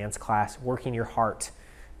class, a dance class, working your heart,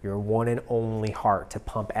 your one and only heart, to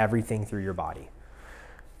pump everything through your body.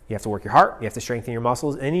 You have to work your heart, you have to strengthen your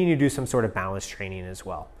muscles, and you need to do some sort of balance training as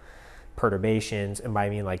well. Perturbations, and by I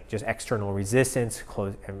mean like just external resistance.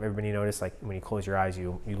 Everybody notice, like when you close your eyes,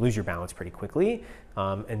 you lose your balance pretty quickly.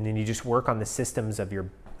 And then you just work on the systems of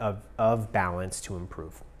of balance to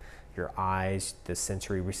improve. Your eyes, the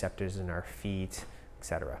sensory receptors in our feet,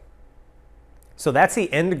 etc. So that's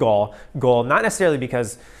the end goal, not necessarily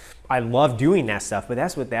because I love doing that stuff, but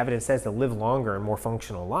that's what the evidence says, to live longer and more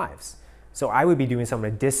functional lives. So I would be doing someone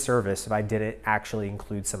a disservice if I didn't actually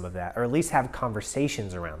include some of that, or at least have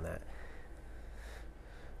conversations around that.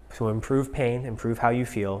 So improve pain, improve how you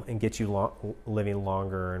feel, and get you living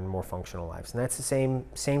longer and more functional lives. And that's the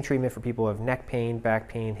same treatment for people who have neck pain, back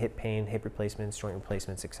pain, hip replacements, joint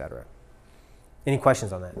replacements, etc. Any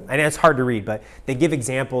questions on that? I know it's hard to read, but they give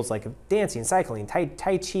examples like of dancing, cycling, tai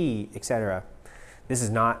chi, etc. This is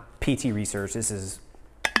not PT research. This is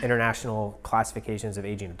international classifications of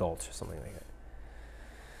aging adults or something like that.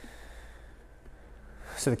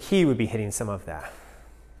 So the key would be hitting some of that.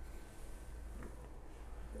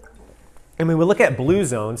 And when we look at blue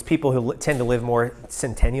zones, people who tend to live more,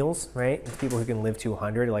 centennials, right? People who can live to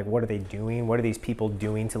 100, like what are they doing? What are these people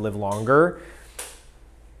doing to live longer?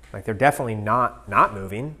 Like they're definitely not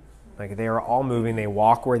moving. Like they are all moving. They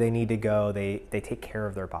walk where they need to go. They take care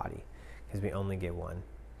of their body, because we only get one.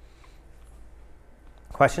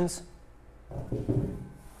 Questions? I was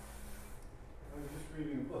just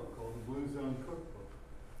reading a book called The Blue Zone Cookbook.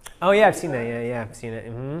 Oh yeah, I've seen that. Yeah, I've seen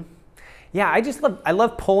it. Yeah, I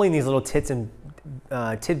love pulling these little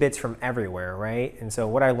tidbits from everywhere, right? And so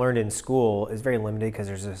what I learned in school is very limited, because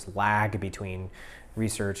there's this lag between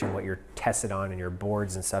research and what you're tested on and your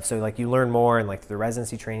boards and stuff. So like you learn more in like the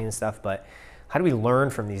residency training and stuff, but how do we learn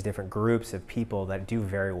from these different groups of people that do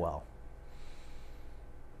very well?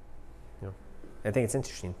 You know, I think it's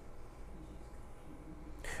interesting.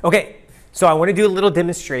 Okay, so I want to do a little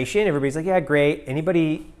demonstration. Everybody's like, yeah, great.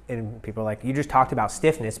 Anybody, and people are like, you just talked about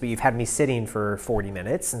stiffness, but you've had me sitting for 40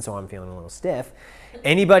 minutes, and so I'm feeling a little stiff.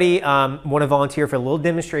 Anybody want to volunteer for a little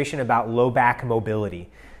demonstration about low back mobility?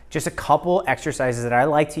 Just a couple exercises that I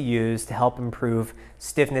like to use to help improve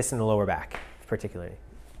stiffness in the lower back, particularly.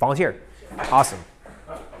 Volunteer. Awesome.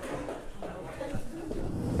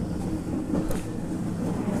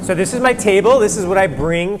 So this is my table. This is what I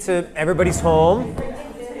bring to everybody's home.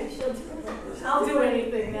 I'll do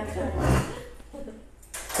anything, that's right.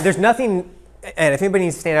 There's nothing, and if anybody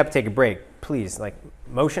needs to stand up and take a break, please, like,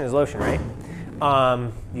 motion is lotion, right?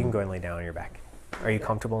 You can go and lay down on your back. Are you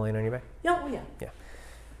comfortable laying on your back? Yeah, yeah. Yeah.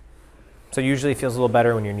 So usually it feels a little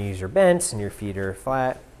better when your knees are bent and your feet are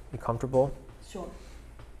flat. You comfortable? Sure.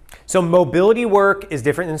 So mobility work is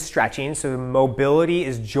different than stretching. So mobility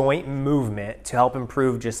is joint movement to help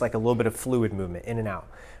improve just like a little bit of fluid movement in and out,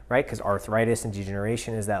 right? Because arthritis and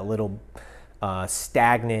degeneration is that little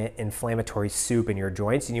stagnant inflammatory soup in your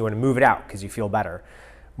joints, and you want to move it out because you feel better.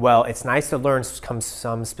 Well, it's nice to learn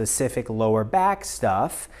some specific lower back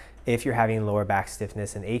stuff if you're having lower back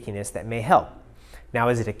stiffness and achiness that may help. Now,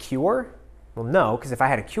 is it a cure? Well, no, because if I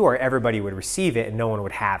had a cure, everybody would receive it and no one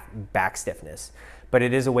would have back stiffness. But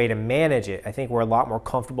it is a way to manage it. I think we're a lot more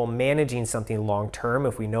comfortable managing something long-term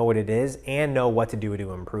if we know what it is and know what to do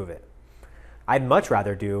to improve it. I'd much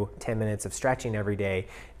rather do 10 minutes of stretching every day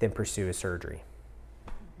than pursue a surgery.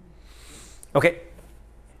 Okay.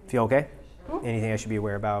 Feel okay? Anything I should be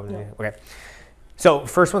aware about? No. Okay. So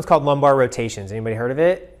first one's called lumbar rotations. Anybody heard of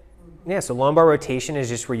it? Yeah, so lumbar rotation is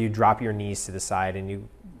just where you drop your knees to the side and you,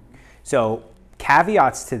 so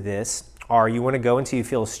caveats to this are you want to go until you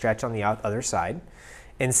feel a stretch on the other side.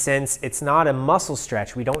 And since it's not a muscle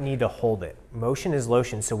stretch, we don't need to hold it. Motion is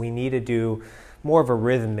lotion, so we need to do more of a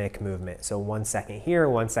rhythmic movement. So 1 second here,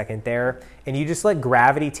 1 second there, and you just let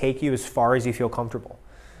gravity take you as far as you feel comfortable.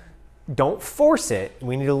 Don't force it.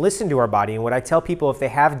 We need to listen to our body. And what I tell people if they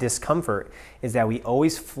have discomfort is that we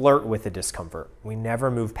always flirt with the discomfort. We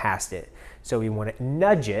never move past it. So we want to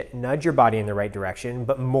nudge your body in the right direction,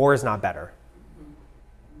 but more is not better.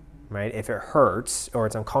 Right? If it hurts or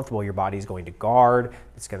it's uncomfortable, your body is going to guard.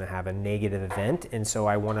 It's going to have a negative event. And so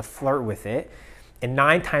I want to flirt with it. And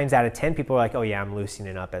 9 times out of 10, people are like, oh yeah, I'm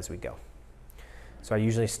loosening up as we go. So I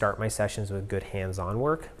usually start my sessions with good hands-on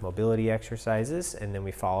work, mobility exercises, and then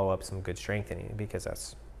we follow up some good strengthening because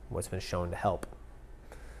that's what's been shown to help.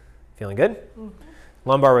 Feeling good? Mm-hmm.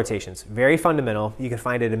 Lumbar rotations, very fundamental. You can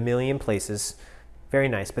find it a million places. Very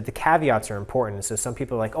nice, but the caveats are important. So some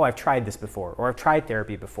people are like, oh, I've tried this before, or I've tried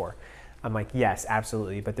therapy before. I'm like, yes,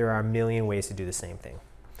 absolutely, but there are a million ways to do the same thing.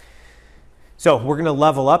 So we're gonna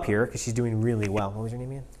level up here because she's doing really well. What was your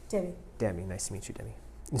name again? Debbie. Debbie, nice to meet you, Debbie.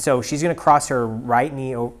 And so she's going to cross her right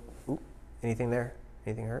knee. Ooh, anything there?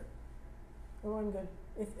 Anything hurt? Oh, I'm good.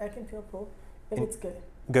 I can feel pull, but it's good.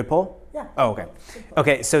 Good pull? Yeah. Oh, okay.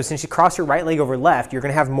 Okay, so since she crossed her right leg over left, you're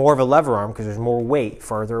going to have more of a lever arm because there's more weight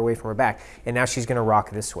farther away from her back. And now she's going to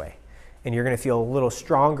rock this way. And you're going to feel a little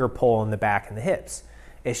stronger pull in the back and the hips.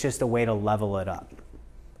 It's just a way to level it up.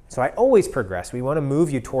 So I always progress. We want to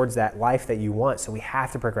move you towards that life that you want, so we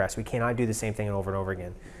have to progress. We cannot do the same thing over and over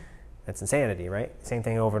again. That's insanity, right? Same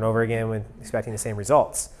thing over and over again with expecting the same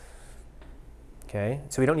results. Okay,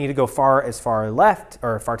 so we don't need to go as far left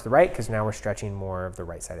or far to the right because now we're stretching more of the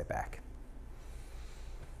right sided back.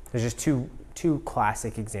 There's just two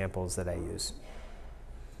classic examples that I use.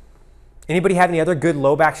 Anybody have any other good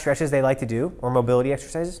low back stretches they like to do or mobility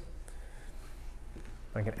exercises?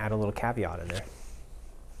 I can add a little caveat in there.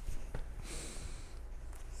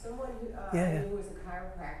 Someone who who was a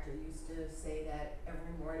chiropractor used to say that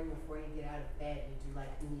every morning before you get out of bed, you do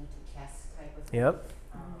like knee to chest type of thing. Yep.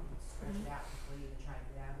 Stretch it out before you even try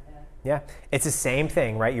to get out of bed. Yeah, it's the same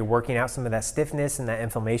thing, right? You're working out some of that stiffness and that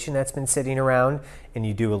inflammation that's been sitting around, and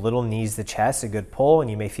you do a little knees to chest, a good pull, and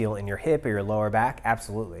you may feel it in your hip or your lower back.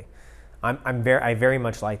 Absolutely. I very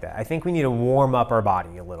much like that. I think we need to warm up our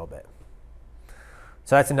body a little bit.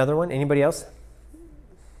 So that's another one. Anybody else?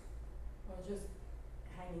 Well, just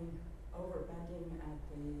hanging over, bending at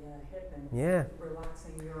the hip and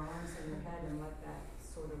relaxing your arms and your head and let that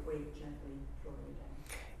sort of weight gently go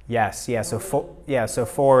down. Yes, yeah. So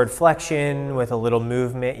forward flexion with a little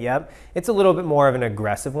movement. Yep. It's a little bit more of an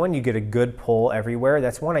aggressive one. You get a good pull everywhere.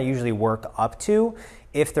 That's one I usually work up to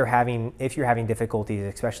if you're having difficulties,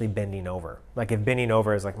 especially bending over. Like if bending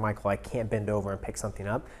over is like, Michael, I can't bend over and pick something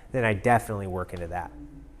up, then I definitely work into that.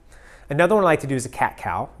 Another one I like to do is a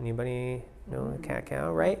cat-cow. Anybody know a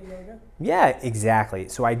cat-cow, right? Yoga? Yeah, exactly.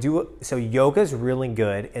 So yoga is really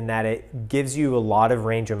good in that it gives you a lot of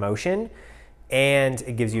range of motion and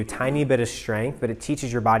it gives you a tiny bit of strength, but it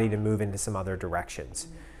teaches your body to move into some other directions.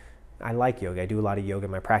 I like yoga. I do a lot of yoga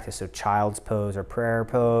in my practice. So child's pose or prayer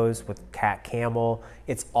pose with cat camel,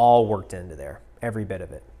 it's all worked into there, every bit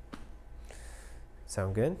of it.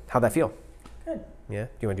 Sound good? How'd that feel? Good. Yeah? Do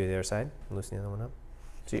you want to do the other side? Loosen the other one up.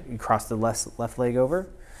 So you cross the left leg over,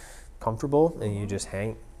 comfortable, and you just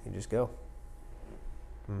hang, you just go.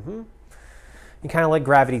 You kind of let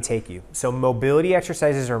gravity take you. So mobility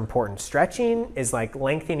exercises are important. Stretching is like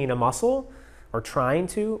lengthening a muscle or trying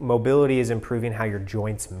to. Mobility is improving how your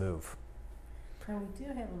joints move. And we do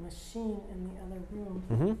have a machine in the other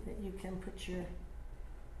room that you can put your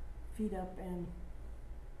feet up and...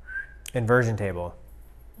 Inversion table.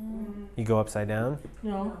 You go upside down?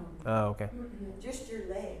 No. Oh, okay. Just your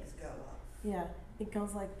legs go up. Yeah, it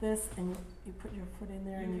goes like this, and you put your foot in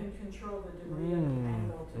there, and You can control the degree of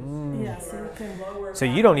angle to yeah, so you can lower. So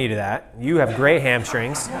you don't need that. You have great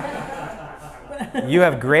hamstrings. You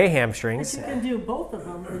have great hamstrings. But you can do both of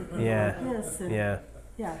them. Yeah. Yes. And Yeah.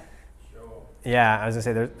 Yeah. Yeah, I was gonna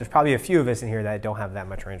say there's probably a few of us in here that don't have that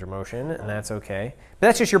much range of motion, and that's okay. But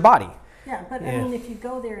that's just your body. Yeah, but Yeah. I mean, if you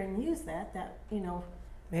go there and use that,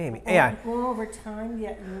 Maybe. Yeah. More over time, you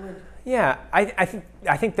would. Yeah, I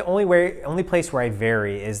think the only place where I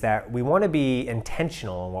vary is that we want to be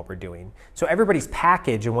intentional in what we're doing. So everybody's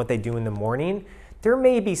package and what they do in the morning, there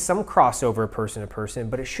may be some crossover person to person,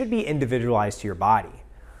 but it should be individualized to your body.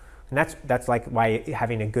 And that's like why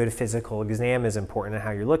having a good physical exam is important and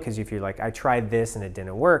how you look, because if you're like, I tried this and it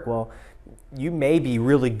didn't work, well, you may be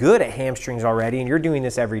really good at hamstrings already and you're doing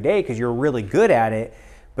this every day because you're really good at it,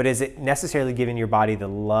 but is it necessarily giving your body the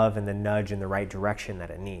love and the nudge in the right direction that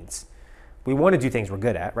it needs? We want to do things we're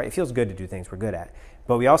good at, right? It feels good to do things we're good at,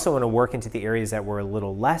 but we also want to work into the areas that we're a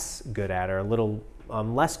little less good at or a little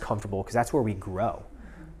less comfortable, because that's where we grow.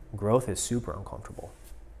 Growth is super uncomfortable.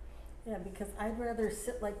 Yeah, because I'd rather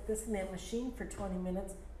sit like this in that machine for 20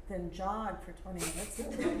 minutes than jog for 20 minutes.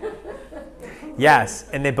 Yes,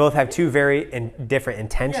 and they both have two very different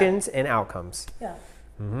intentions and outcomes. Yeah.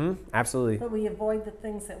 Absolutely. But we avoid the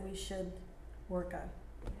things that we should work on.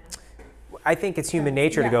 I think it's human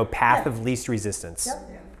nature to go path of least resistance.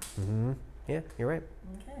 Yep. Yeah, you're right.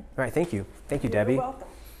 Okay. All right, thank you. Thank you, Debbie. You're welcome.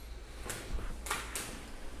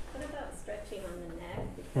 What about stretching on the neck?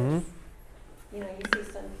 Because, you know, you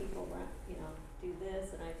see some people, you know, do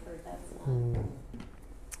this, and I've heard that's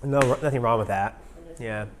not. No, nothing wrong with that.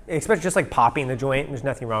 Yeah, especially just like popping the joint. There's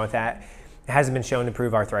nothing wrong with that. It hasn't been shown to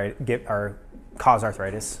prove arthritis, cause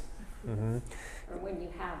arthritis. Or when you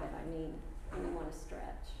have it, I mean, when you want to stretch.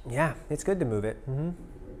 Yeah, it's good to move it.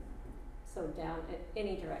 So down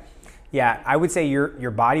any direction. Yeah, I would say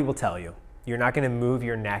your body will tell you. You're not going to move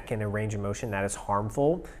your neck in a range of motion that is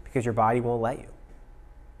harmful because your body won't let you.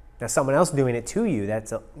 Now, someone else doing it to you,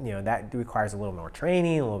 that requires a little more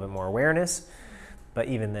training, a little bit more awareness, but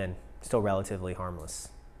even then, still relatively harmless.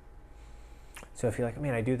 So if you're like,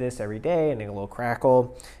 man, I do this every day and a little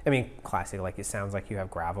crackle. I mean, classic, like it sounds like you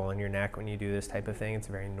have gravel in your neck when you do this type of thing. It's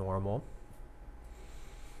very normal.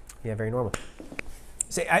 Yeah, very normal.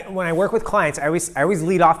 So when I work with clients, I always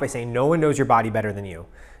lead off by saying, no one knows your body better than you.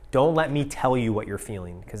 Don't let me tell you what you're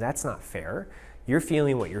feeling, because that's not fair. You're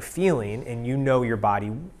feeling what you're feeling, and you know your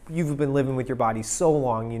body. You've been living with your body so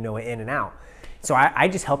long, you know it in and out. So I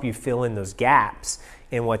just help you fill in those gaps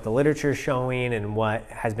in what the literature is showing and what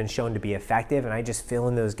has been shown to be effective, and I just fill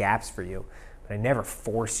in those gaps for you. But I never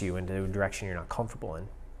force you into a direction you're not comfortable in.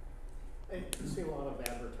 You see a lot of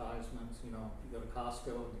advertisements, you know, you go to Costco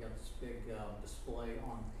and you got this big display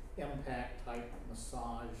on impact type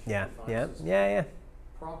massage devices. Yeah.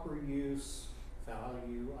 Proper use,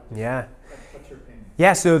 value. What's your opinion?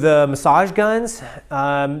 Yeah, so the massage guns,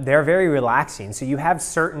 they're very relaxing. So you have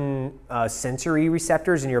certain sensory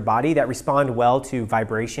receptors in your body that respond well to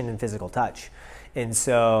vibration and physical touch. And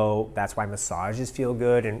so that's why massages feel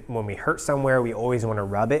good. And when we hurt somewhere, we always want to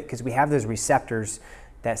rub it because we have those receptors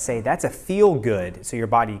that say that's a feel good, so your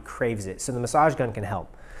body craves it. So the massage gun can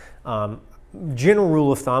help. General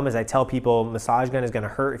rule of thumb is I tell people massage gun is going to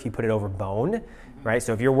hurt if you put it over bone, right?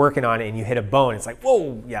 So if you're working on it and you hit a bone, it's like,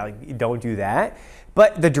 whoa, yeah, like, don't do that.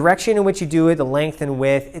 But the direction in which you do it, the length and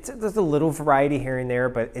width, there's a little variety here and there,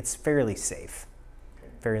 but it's fairly safe.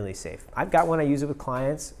 Fairly safe. I've got one, I use it with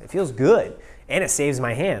clients. It feels good, and it saves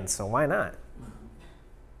my hands, so why not?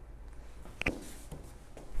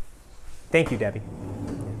 Thank you, Debbie.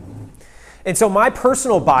 And so my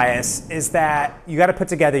personal bias is that you got to put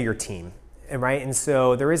together your team, right? And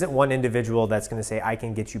so there isn't one individual that's going to say, I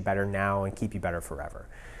can get you better now and keep you better forever,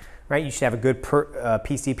 right? You should have a good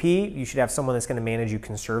PCP. You should have someone that's going to manage you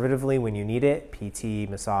conservatively when you need it, PT,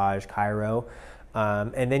 massage, chiro.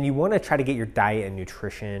 And then you want to try to get your diet and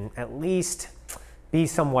nutrition, at least be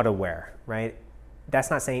somewhat aware, right? That's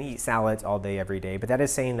not saying eat salads all day, every day, but that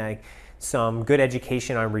is saying that some good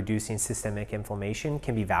education on reducing systemic inflammation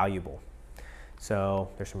can be valuable. So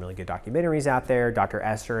there's some really good documentaries out there. Dr.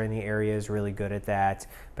 Esser in the area is really good at that.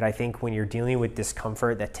 But I think when you're dealing with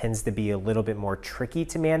discomfort that tends to be a little bit more tricky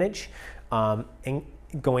to manage, and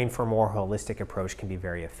going for a more holistic approach can be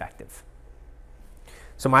very effective.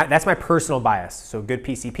 So that's my personal bias. So a good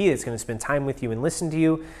PCP that's going to spend time with you and listen to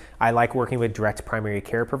you. I like working with direct primary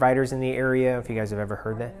care providers in the area, if you guys have ever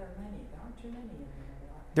heard that.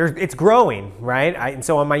 It's growing, right? And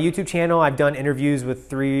so on my YouTube channel, I've done interviews with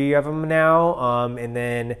 3 of them now, and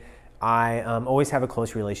then I always have a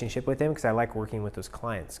close relationship with them because I like working with those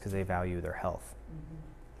clients because they value their health.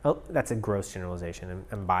 Oh, that's a gross generalization.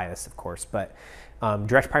 I'm biased, of course, but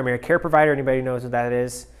direct primary care provider, anybody knows what that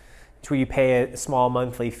is? It's where you pay a small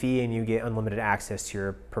monthly fee and you get unlimited access to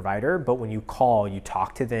your provider, but when you call, you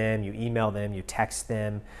talk to them, you email them, you text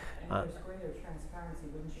them. And there's greater transparency,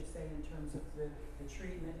 wouldn't you say, in terms of the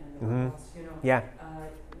treatment and the cost, you know? Yeah.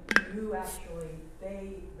 You actually,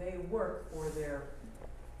 they work for their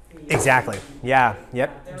fee. Exactly. Yeah.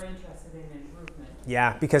 Yep. They're interested in improvement.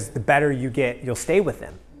 Yeah, because the better you get, you'll stay with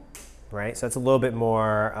them, right? So it's a little bit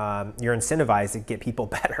more, you're incentivized to get people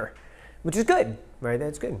better, which is good, right?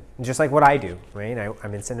 That's good. And just like what I do, right?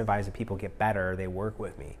 I'm incentivized that people get better, they work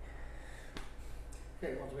with me.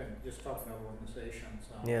 Okay, once again, just talking about organizations,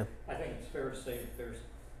 Yeah. I think it's fair to say that there's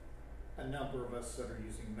a number of us that are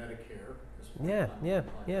using Medicare at this point in Yeah, time. yeah,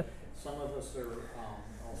 yeah. Some of us are,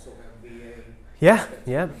 also have VA. Yeah, that's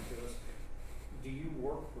yeah. coming to us. Do you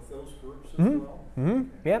work with those groups as Mhm. well?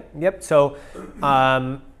 Mm-hmm. Yep. So,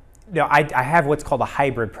 I have what's called a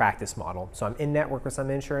hybrid practice model. So I'm in network with some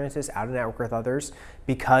insurances, out of network with others,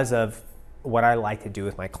 because of what I like to do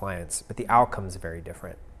with my clients. But the outcome is very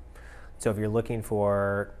different. So if you're looking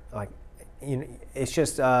for, like, it's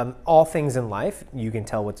just all things in life, you can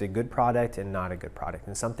tell what's a good product and not a good product.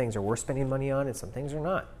 And some things are worth spending money on, and some things are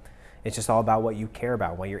not. It's just all about what you care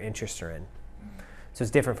about, what your interests are in. So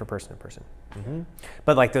it's different for person to person. Mm-hmm.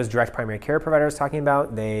 But like those direct primary care providers talking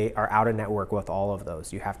about, they are out of network with all of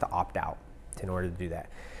those. You have to opt out in order to do that.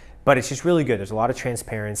 But it's just really good. There's a lot of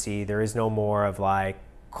transparency. There is no more of like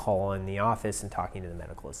calling the office and talking to the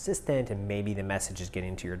medical assistant and maybe the message is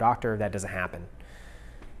getting to your doctor. That doesn't happen,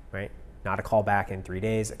 right? Not a call back in 3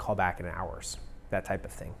 days, a call back in hours, that type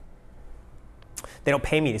of thing. They don't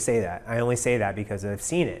pay me to say that. I only say that because I've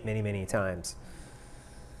seen it many, many times.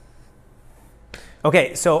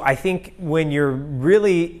 Okay, so I think when you're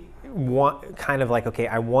really kind of like, okay,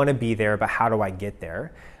 I want to be there, but how do I get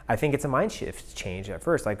there? I think it's a mind shift change at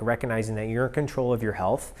first, like recognizing that you're in control of your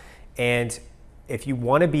health. And if you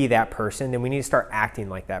want to be that person, then we need to start acting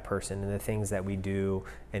like that person in the things that we do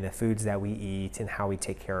and the foods that we eat and how we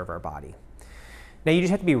take care of our body. Now, you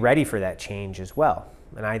just have to be ready for that change as well.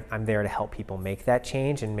 And I'm there to help people make that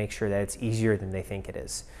change and make sure that it's easier than they think it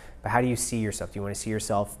is. But how do you see yourself? Do you want to see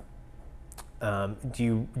yourself?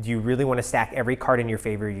 Do you really want to stack every card in your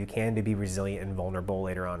favor you can to be resilient and vulnerable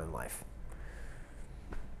later on in life?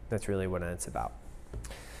 That's really what it's about.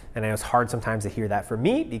 And I know it's hard sometimes to hear that for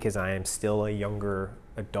me because I am still a younger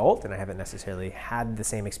adult and I haven't necessarily had the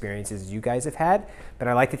same experiences as you guys have had. But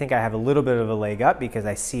I like to think I have a little bit of a leg up because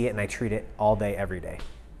I see it and I treat it all day, every day.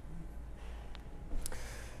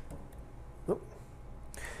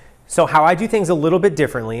 So how I do things a little bit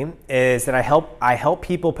differently is that I help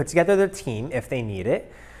people put together their team if they need it,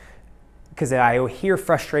 because I hear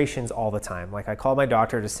frustrations all the time. Like I call my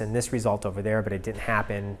doctor to send this result over there, but it didn't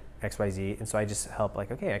happen, XYZ. And so I just help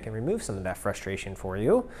like, okay, I can remove some of that frustration for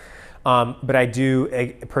you. But I do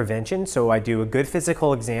a prevention. So I do a good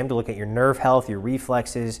physical exam to look at your nerve health, your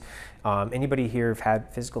reflexes. Anybody here have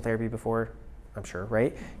had physical therapy before? I'm sure,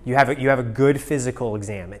 right? You have a good physical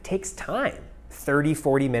exam. It takes time. 30,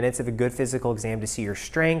 40 minutes of a good physical exam to see your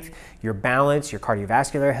strength, your balance, your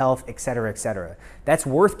cardiovascular health, et cetera, et cetera. That's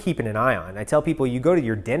worth keeping an eye on. I tell people you go to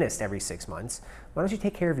your dentist every 6 months. Why don't you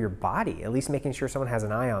take care of your body? At least making sure someone has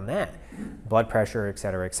an eye on that. Blood pressure, et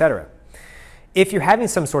cetera, et cetera. If you're having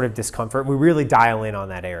some sort of discomfort, we really dial in on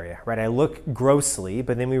that area, right? I look grossly,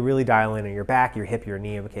 but then we really dial in on your back, your hip, your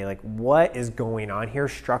knee. Okay, like what is going on here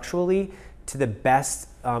structurally to the best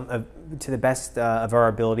of our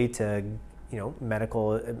ability to,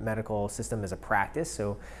 medical system as a practice.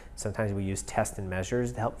 So sometimes we use tests and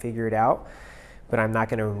measures to help figure it out, but I'm not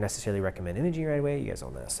going to necessarily recommend imaging right away. You guys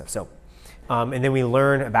all know that stuff. So, and then we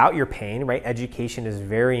learn about your pain, right? Education is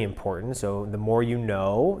very important. So the more you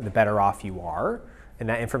know, the better off you are. And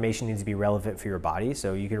that information needs to be relevant for your body.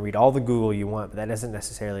 So you can read all the Google you want, but that doesn't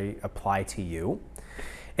necessarily apply to you.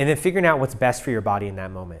 And then figuring out what's best for your body in that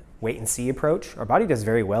moment. Wait and see approach. Our body does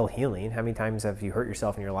very well healing. How many times have you hurt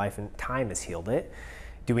yourself in your life and time has healed it?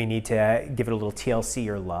 Do we need to give it a little TLC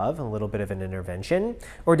or love, a little bit of an intervention?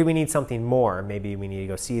 Or do we need something more? Maybe we need to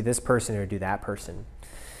go see this person or do that person.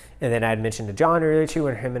 And then I had mentioned to John earlier too,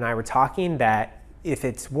 when him and I were talking, that if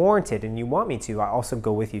it's warranted and you want me to, I'll also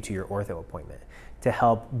go with you to your ortho appointment to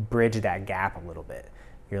help bridge that gap a little bit.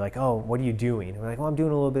 You're like, oh, what are you doing? I'm like, well, I'm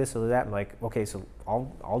doing a little bit of this or that. I'm like, okay, so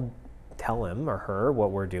I'll tell him or her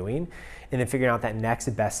what we're doing, and then figuring out that next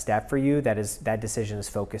best step for you. That decision is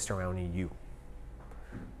focused around you,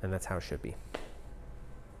 and that's how it should be.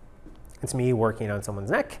 It's me working on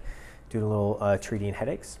someone's neck, doing a little treating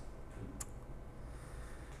headaches.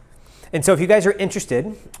 And so if you guys are interested,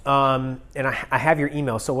 and I have your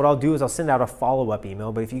email, so what I'll do is I'll send out a follow-up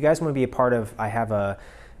email. But if you guys want to be a part of, I have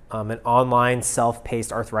an online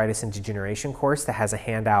self-paced arthritis and degeneration course that has a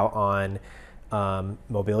handout on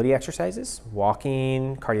mobility exercises,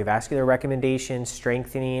 walking, cardiovascular recommendations,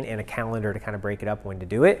 strengthening, and a calendar to kind of break it up when to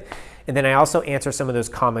do it. And then I also answer some of those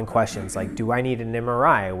common questions like, do I need an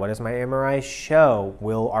MRI? What does my MRI show?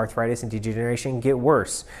 Will arthritis and degeneration get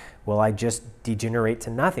worse? Will I just degenerate to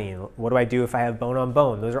nothing? What do I do if I have bone on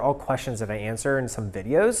bone? Those are all questions that I answer in some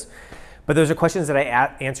videos. But those are questions that I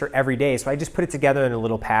answer every day. So I just put it together in a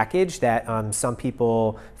little package that some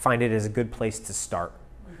people find it as a good place to start,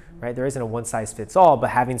 right? There isn't a one size fits all,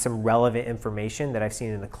 but having some relevant information that I've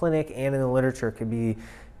seen in the clinic and in the literature can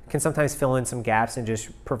sometimes fill in some gaps and just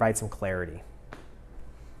provide some clarity.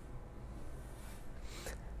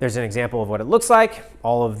 There's an example of what it looks like.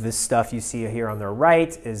 All of this stuff you see here on the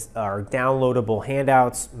right is our downloadable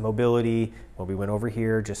handouts, mobility, what we went over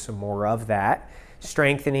here, just some more of that.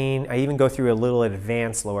 Strengthening, I even go through a little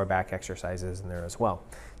advanced lower back exercises in there as well.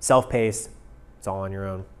 Self-paced, it's all on your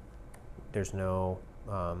own. There's no,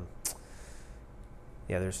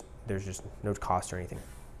 there's just no cost or anything.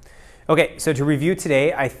 Okay, so to review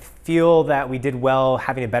today, I feel that we did well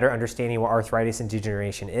having a better understanding of what arthritis and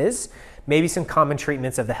degeneration is. Maybe some common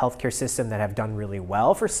treatments of the healthcare system that have done really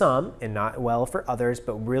well for some and not well for others,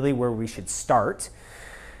 but really where we should start.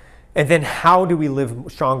 And then how do we live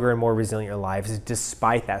stronger and more resilient lives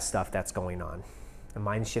despite that stuff that's going on? A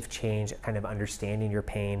mind shift change, kind of understanding your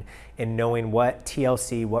pain and knowing what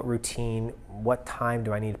TLC, what routine, what time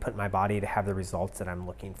do I need to put in my body to have the results that I'm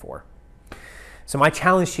looking for. So my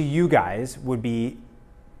challenge to you guys would be,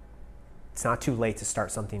 it's not too late to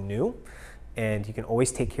start something new, and you can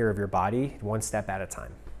always take care of your body one step at a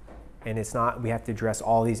time. And it's not, we have to address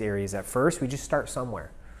all these areas at first, we just start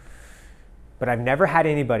somewhere. But I've never had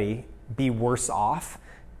anybody be worse off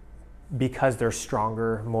because they're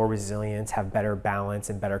stronger, more resilient, have better balance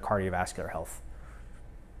and better cardiovascular health.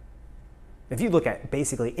 If you look at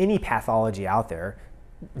basically any pathology out there,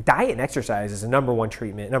 diet and exercise is the number 1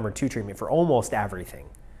 treatment, number 2 treatment for almost everything.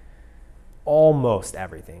 Almost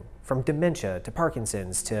everything. From dementia to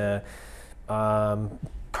Parkinson's to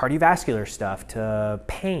cardiovascular stuff to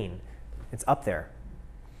pain. It's up there.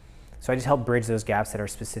 So I just help bridge those gaps that are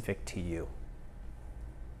specific to you.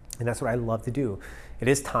 And that's what I love to do. It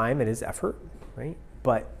is time, it is effort, right?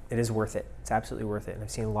 But it is worth it. It's absolutely worth it. And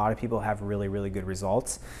I've seen a lot of people have really, really good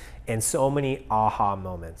results and so many aha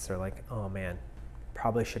moments. They're like, oh man,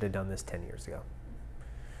 probably should have done this 10 years ago.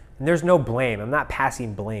 And there's no blame. I'm not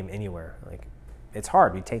passing blame anywhere. Like, it's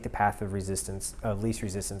hard. We take the path of resistance, of least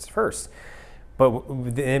resistance first. But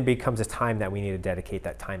then it becomes a time that we need to dedicate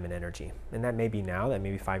that time and energy. And that may be now, that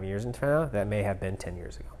may be 5 years into now, that may have been 10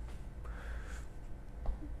 years ago.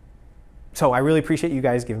 So I really appreciate you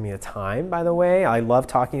guys giving me the time, by the way. I love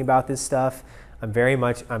talking about this stuff. I'm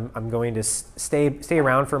going to stay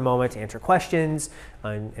around for a moment to answer questions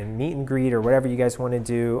and meet and greet or whatever you guys want to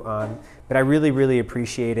do. But I really, really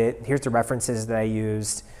appreciate it. Here's the references that I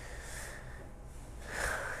used.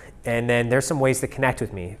 And then there's some ways to connect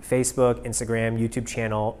with me: Facebook, Instagram, YouTube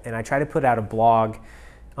channel. And I try to put out a blog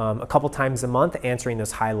a couple times a month answering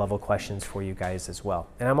those high-level questions for you guys as well.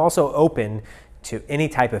 And I'm also open to any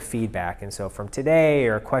type of feedback. And so from today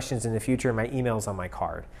or questions in the future, my email's on my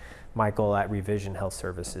card,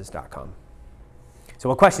 michael@revisionhealthservices.com. So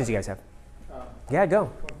what questions do you guys have? Yeah, go.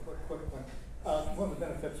 Quick one. One of the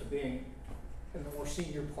benefits of being in the more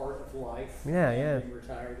senior part of life, being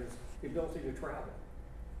retired, is the ability to travel.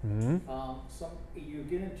 Mm-hmm. You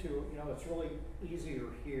get into, it's really easier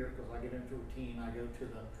here because I get into routine. I go to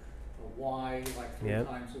the Y like 3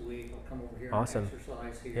 times a week. I'll come over here and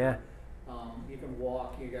exercise here. Yeah. You can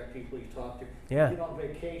walk, you got people you talk to. Yeah. You get on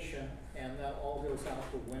vacation and that all goes out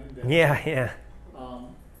the window. Yeah, yeah.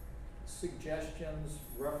 Suggestions,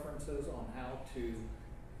 references on how to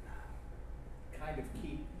kind of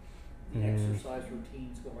keep the exercise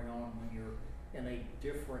routines going on when you're in a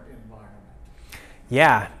different environment.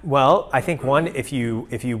 Yeah, well, I think one, if you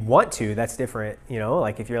want to, that's different.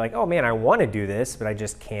 Like if you're like, oh man, I want to do this, but I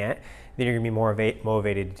just can't, then you're gonna be more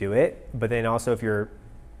motivated to do it. But then also if you're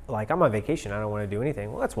like, I'm on vacation, I don't want to do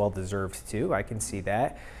anything, well, that's well deserved too. I can see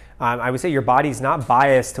that. I would say your body's not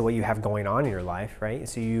biased to what you have going on in your life, right?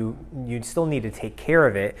 So you still need to take care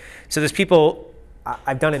of it. So there's people,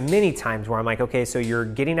 I've done it many times where I'm like, okay, so you're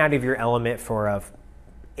getting out of your element for a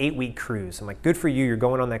 8-week cruise. I'm like, good for you, you're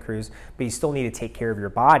going on that cruise, but you still need to take care of your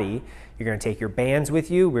body. You're gonna take your bands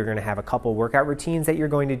with you. We're gonna have a couple workout routines that you're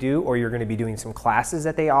going to do, or you're gonna be doing some classes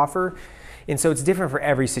that they offer. And so it's different for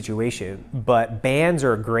every situation, but bands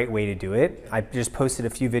are a great way to do it. I just posted a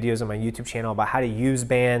few videos on my YouTube channel about how to use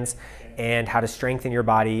bands and how to strengthen your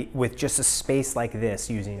body with just a space like this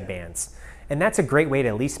using bands. And that's a great way to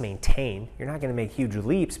at least maintain. You're not gonna make huge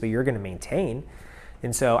leaps, but you're gonna maintain.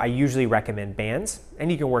 And so I usually recommend bands,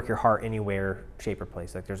 and you can work your heart anywhere, shape or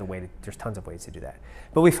place. Like there's tons of ways to do that.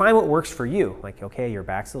 But we find what works for you. Like, okay, your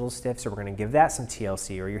back's a little stiff, so we're gonna give that some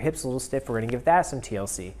TLC, or your hip's a little stiff, we're gonna give that some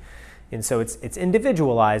TLC. And so it's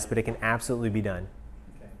individualized, but it can absolutely be done.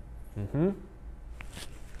 Okay. Mm-hmm.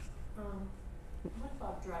 What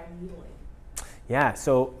about dry needling? Yeah,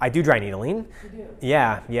 so I do dry needling. You do?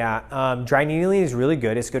 Yeah. Dry needling is really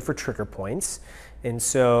good. It's good for trigger points. And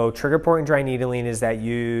so trigger point dry needling is that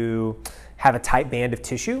you have a tight band of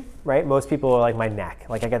tissue, right? Most people are like my neck.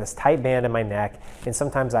 Like I got this tight band in my neck, and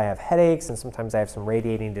sometimes I have headaches, and sometimes I have some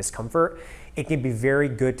radiating discomfort. It can be very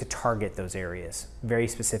good to target those areas, very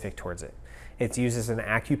specific towards it. It's used as an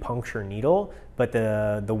acupuncture needle, but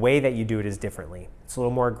the way that you do it is differently. It's a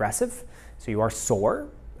little more aggressive, so you are sore.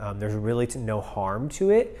 There's really no harm to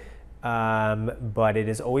it, but it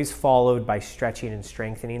is always followed by stretching and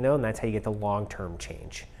strengthening though, and that's how you get the long-term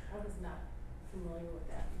change. I was not familiar with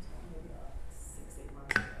that until maybe 6-8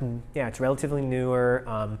 months ago. Yeah, it's relatively newer.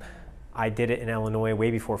 I did it in Illinois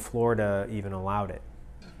way before Florida even allowed it.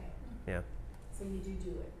 Okay. Yeah. So you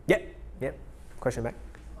do it? Yep. Yep. Question back?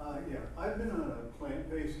 Yeah, I've been on a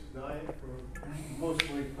plant-based diet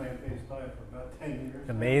mostly plant-based diet for about 10 years.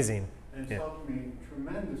 Amazing. And it's Yeah. helped me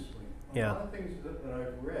tremendously. Yeah. A lot of things that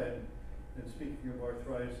I've read, and speaking of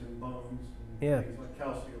arthritis and bones and Yeah. things like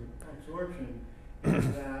calcium absorption,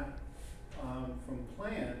 is that from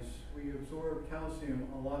plants, we absorb calcium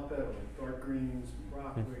a lot better, like dark greens,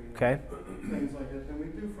 broccoli, Okay. things like that, than we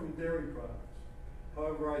do from dairy products.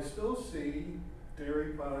 However, I still see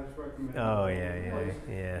dairy products recommended. Oh, all yeah, over the yeah, place,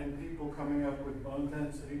 yeah. and people coming up with bone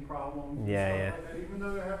density problems and Yeah, stuff yeah. like that, even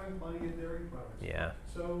though they're having plenty of dairy products. Yeah.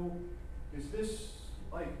 So, is this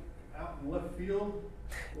like out in left field?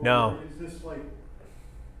 Or No. is this like,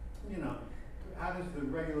 you know, how does the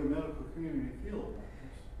regular medical community feel about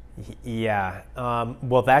this? Yeah.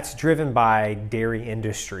 Well, that's driven by dairy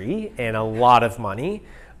industry and a lot of money,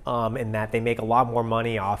 in that they make a lot more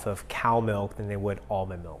money off of cow milk than they would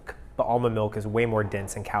almond milk. But almond milk is way more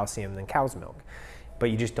dense in calcium than cow's milk. But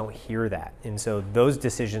you just don't hear that. And so those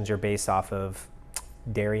decisions are based off of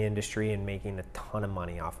dairy industry and making a ton of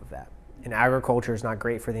money off of that. And agriculture is not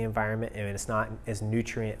great for the environment, and it's not as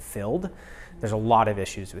nutrient filled. There's a lot of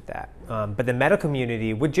issues with that. But the medical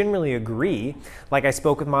community would generally agree. Like I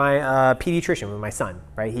spoke with my pediatrician, with my son,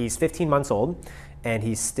 right? He's 15 months old and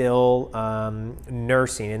he's still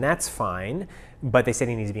nursing, and that's fine. But they said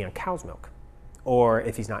he needs to be on cow's milk. Or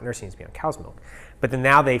if he's not nursing, he needs to be on cow's milk. But then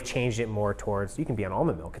now they've changed it more towards, you can be on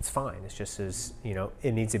almond milk, it's fine. It's just as, you know,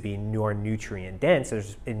 it needs to be more nutrient dense.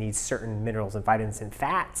 It needs certain minerals and vitamins and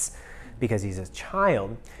fats because he's a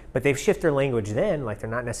child. But they've shifted their language then, like they're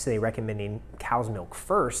not necessarily recommending cow's milk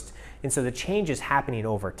first. And so the change is happening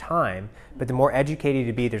over time. But the more educated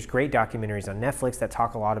you be, there's great documentaries on Netflix that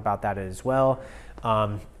talk a lot about that as well.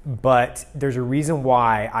 But there's a reason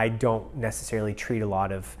why I don't necessarily treat a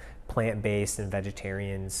lot of plant-based and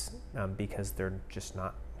vegetarians, because they're just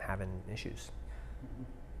not having issues.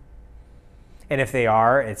 And if they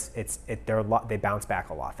are, they bounce back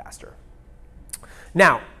a lot faster.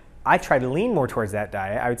 Now, I try to lean more towards that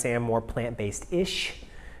diet. I would say I'm more plant-based-ish,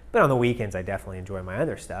 but on the weekends I definitely enjoy my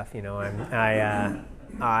other stuff. You know, like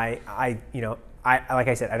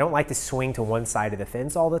I said, I don't like to swing to one side of the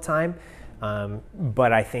fence all the time.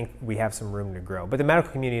 But I think we have some room to grow. But the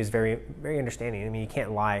medical community is very, very understanding. I mean, you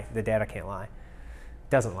can't lie. The data can't lie. It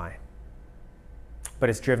doesn't lie. But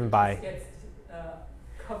it's driven by. It gets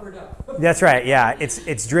covered up. That's right. Yeah,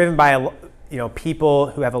 it's driven by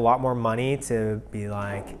people who have a lot more money to be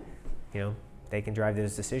like, they can drive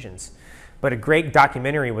those decisions. But a great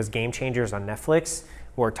documentary was Game Changers on Netflix,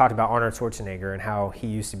 where it talked about Arnold Schwarzenegger and how he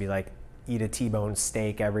used to be like, eat a T-bone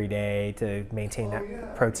steak every day to maintain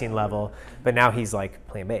that protein level, but now he's like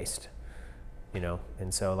plant-based,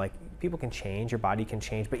 and so like people can change, your body can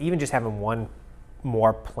change, but even just having one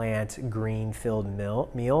more plant green-filled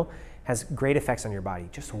meal has great effects on your body,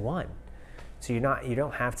 just one. So you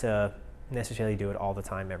don't have to necessarily do it all the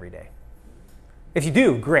time every day. If you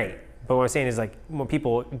do, great. But what I'm saying is, like, when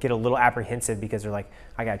people get a little apprehensive because they're like,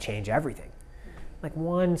 I gotta change everything. Like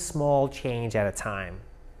one small change at a time.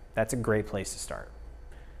 That's a great place to start.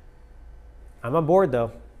 I'm on board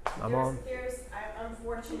though. I'm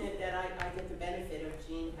fortunate that I get the benefit of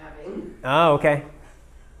Jean having okay.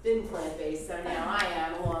 been plant-based, so now I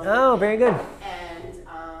am along Oh, with very it. good. And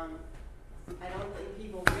I don't think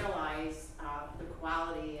people realize the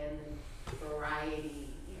quality and variety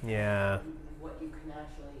Yeah. of what you can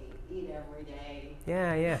actually eat every day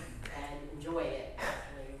Yeah. and enjoy it.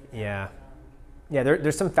 Actually, Yeah. Yeah,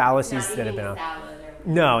 there's some fallacies not that have eating been a out. salad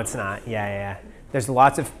every No, it's not. Yeah. There's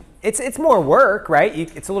lots of. It's more work, right?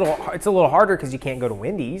 It's a little harder because you can't go to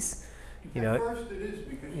Wendy's. At first it is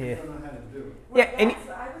because you don't know how to do it. Yeah, and It's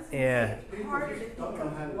hard to think Don't know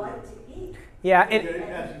how to of do what it. to eat. yeah, Yes, and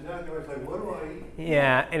exactly. It's like, what do I eat?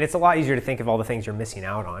 yeah, and it's a lot easier to think of all the things you're missing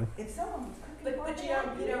out on. If someone was cooking But for you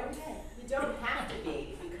don't have to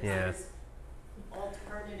be, because Yeah. there's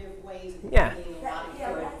alternative ways of Yeah. eating a lot of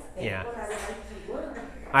food. Yeah. What I would like to learn.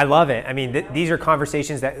 I love it. I mean, these are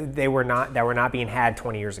conversations that were not being had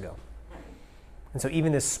 20 years ago. And so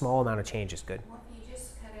even this small amount of change is good. Well, if you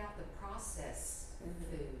just cut out the processed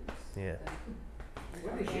foods. Yeah.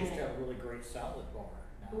 Wendy's used to have a really great salad bar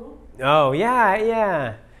now. Oh,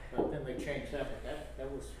 yeah. But then they changed that, but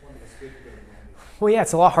that was one of the sweet good Wendy's. Well, yeah,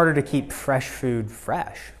 it's a lot harder to keep fresh food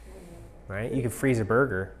fresh, right? You can freeze a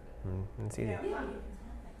burger. It's easy.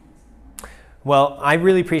 Well, I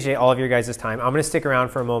really appreciate all of your guys' time. I'm going to stick around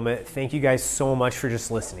for a moment. Thank you guys so much for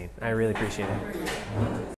just listening. I really appreciate it.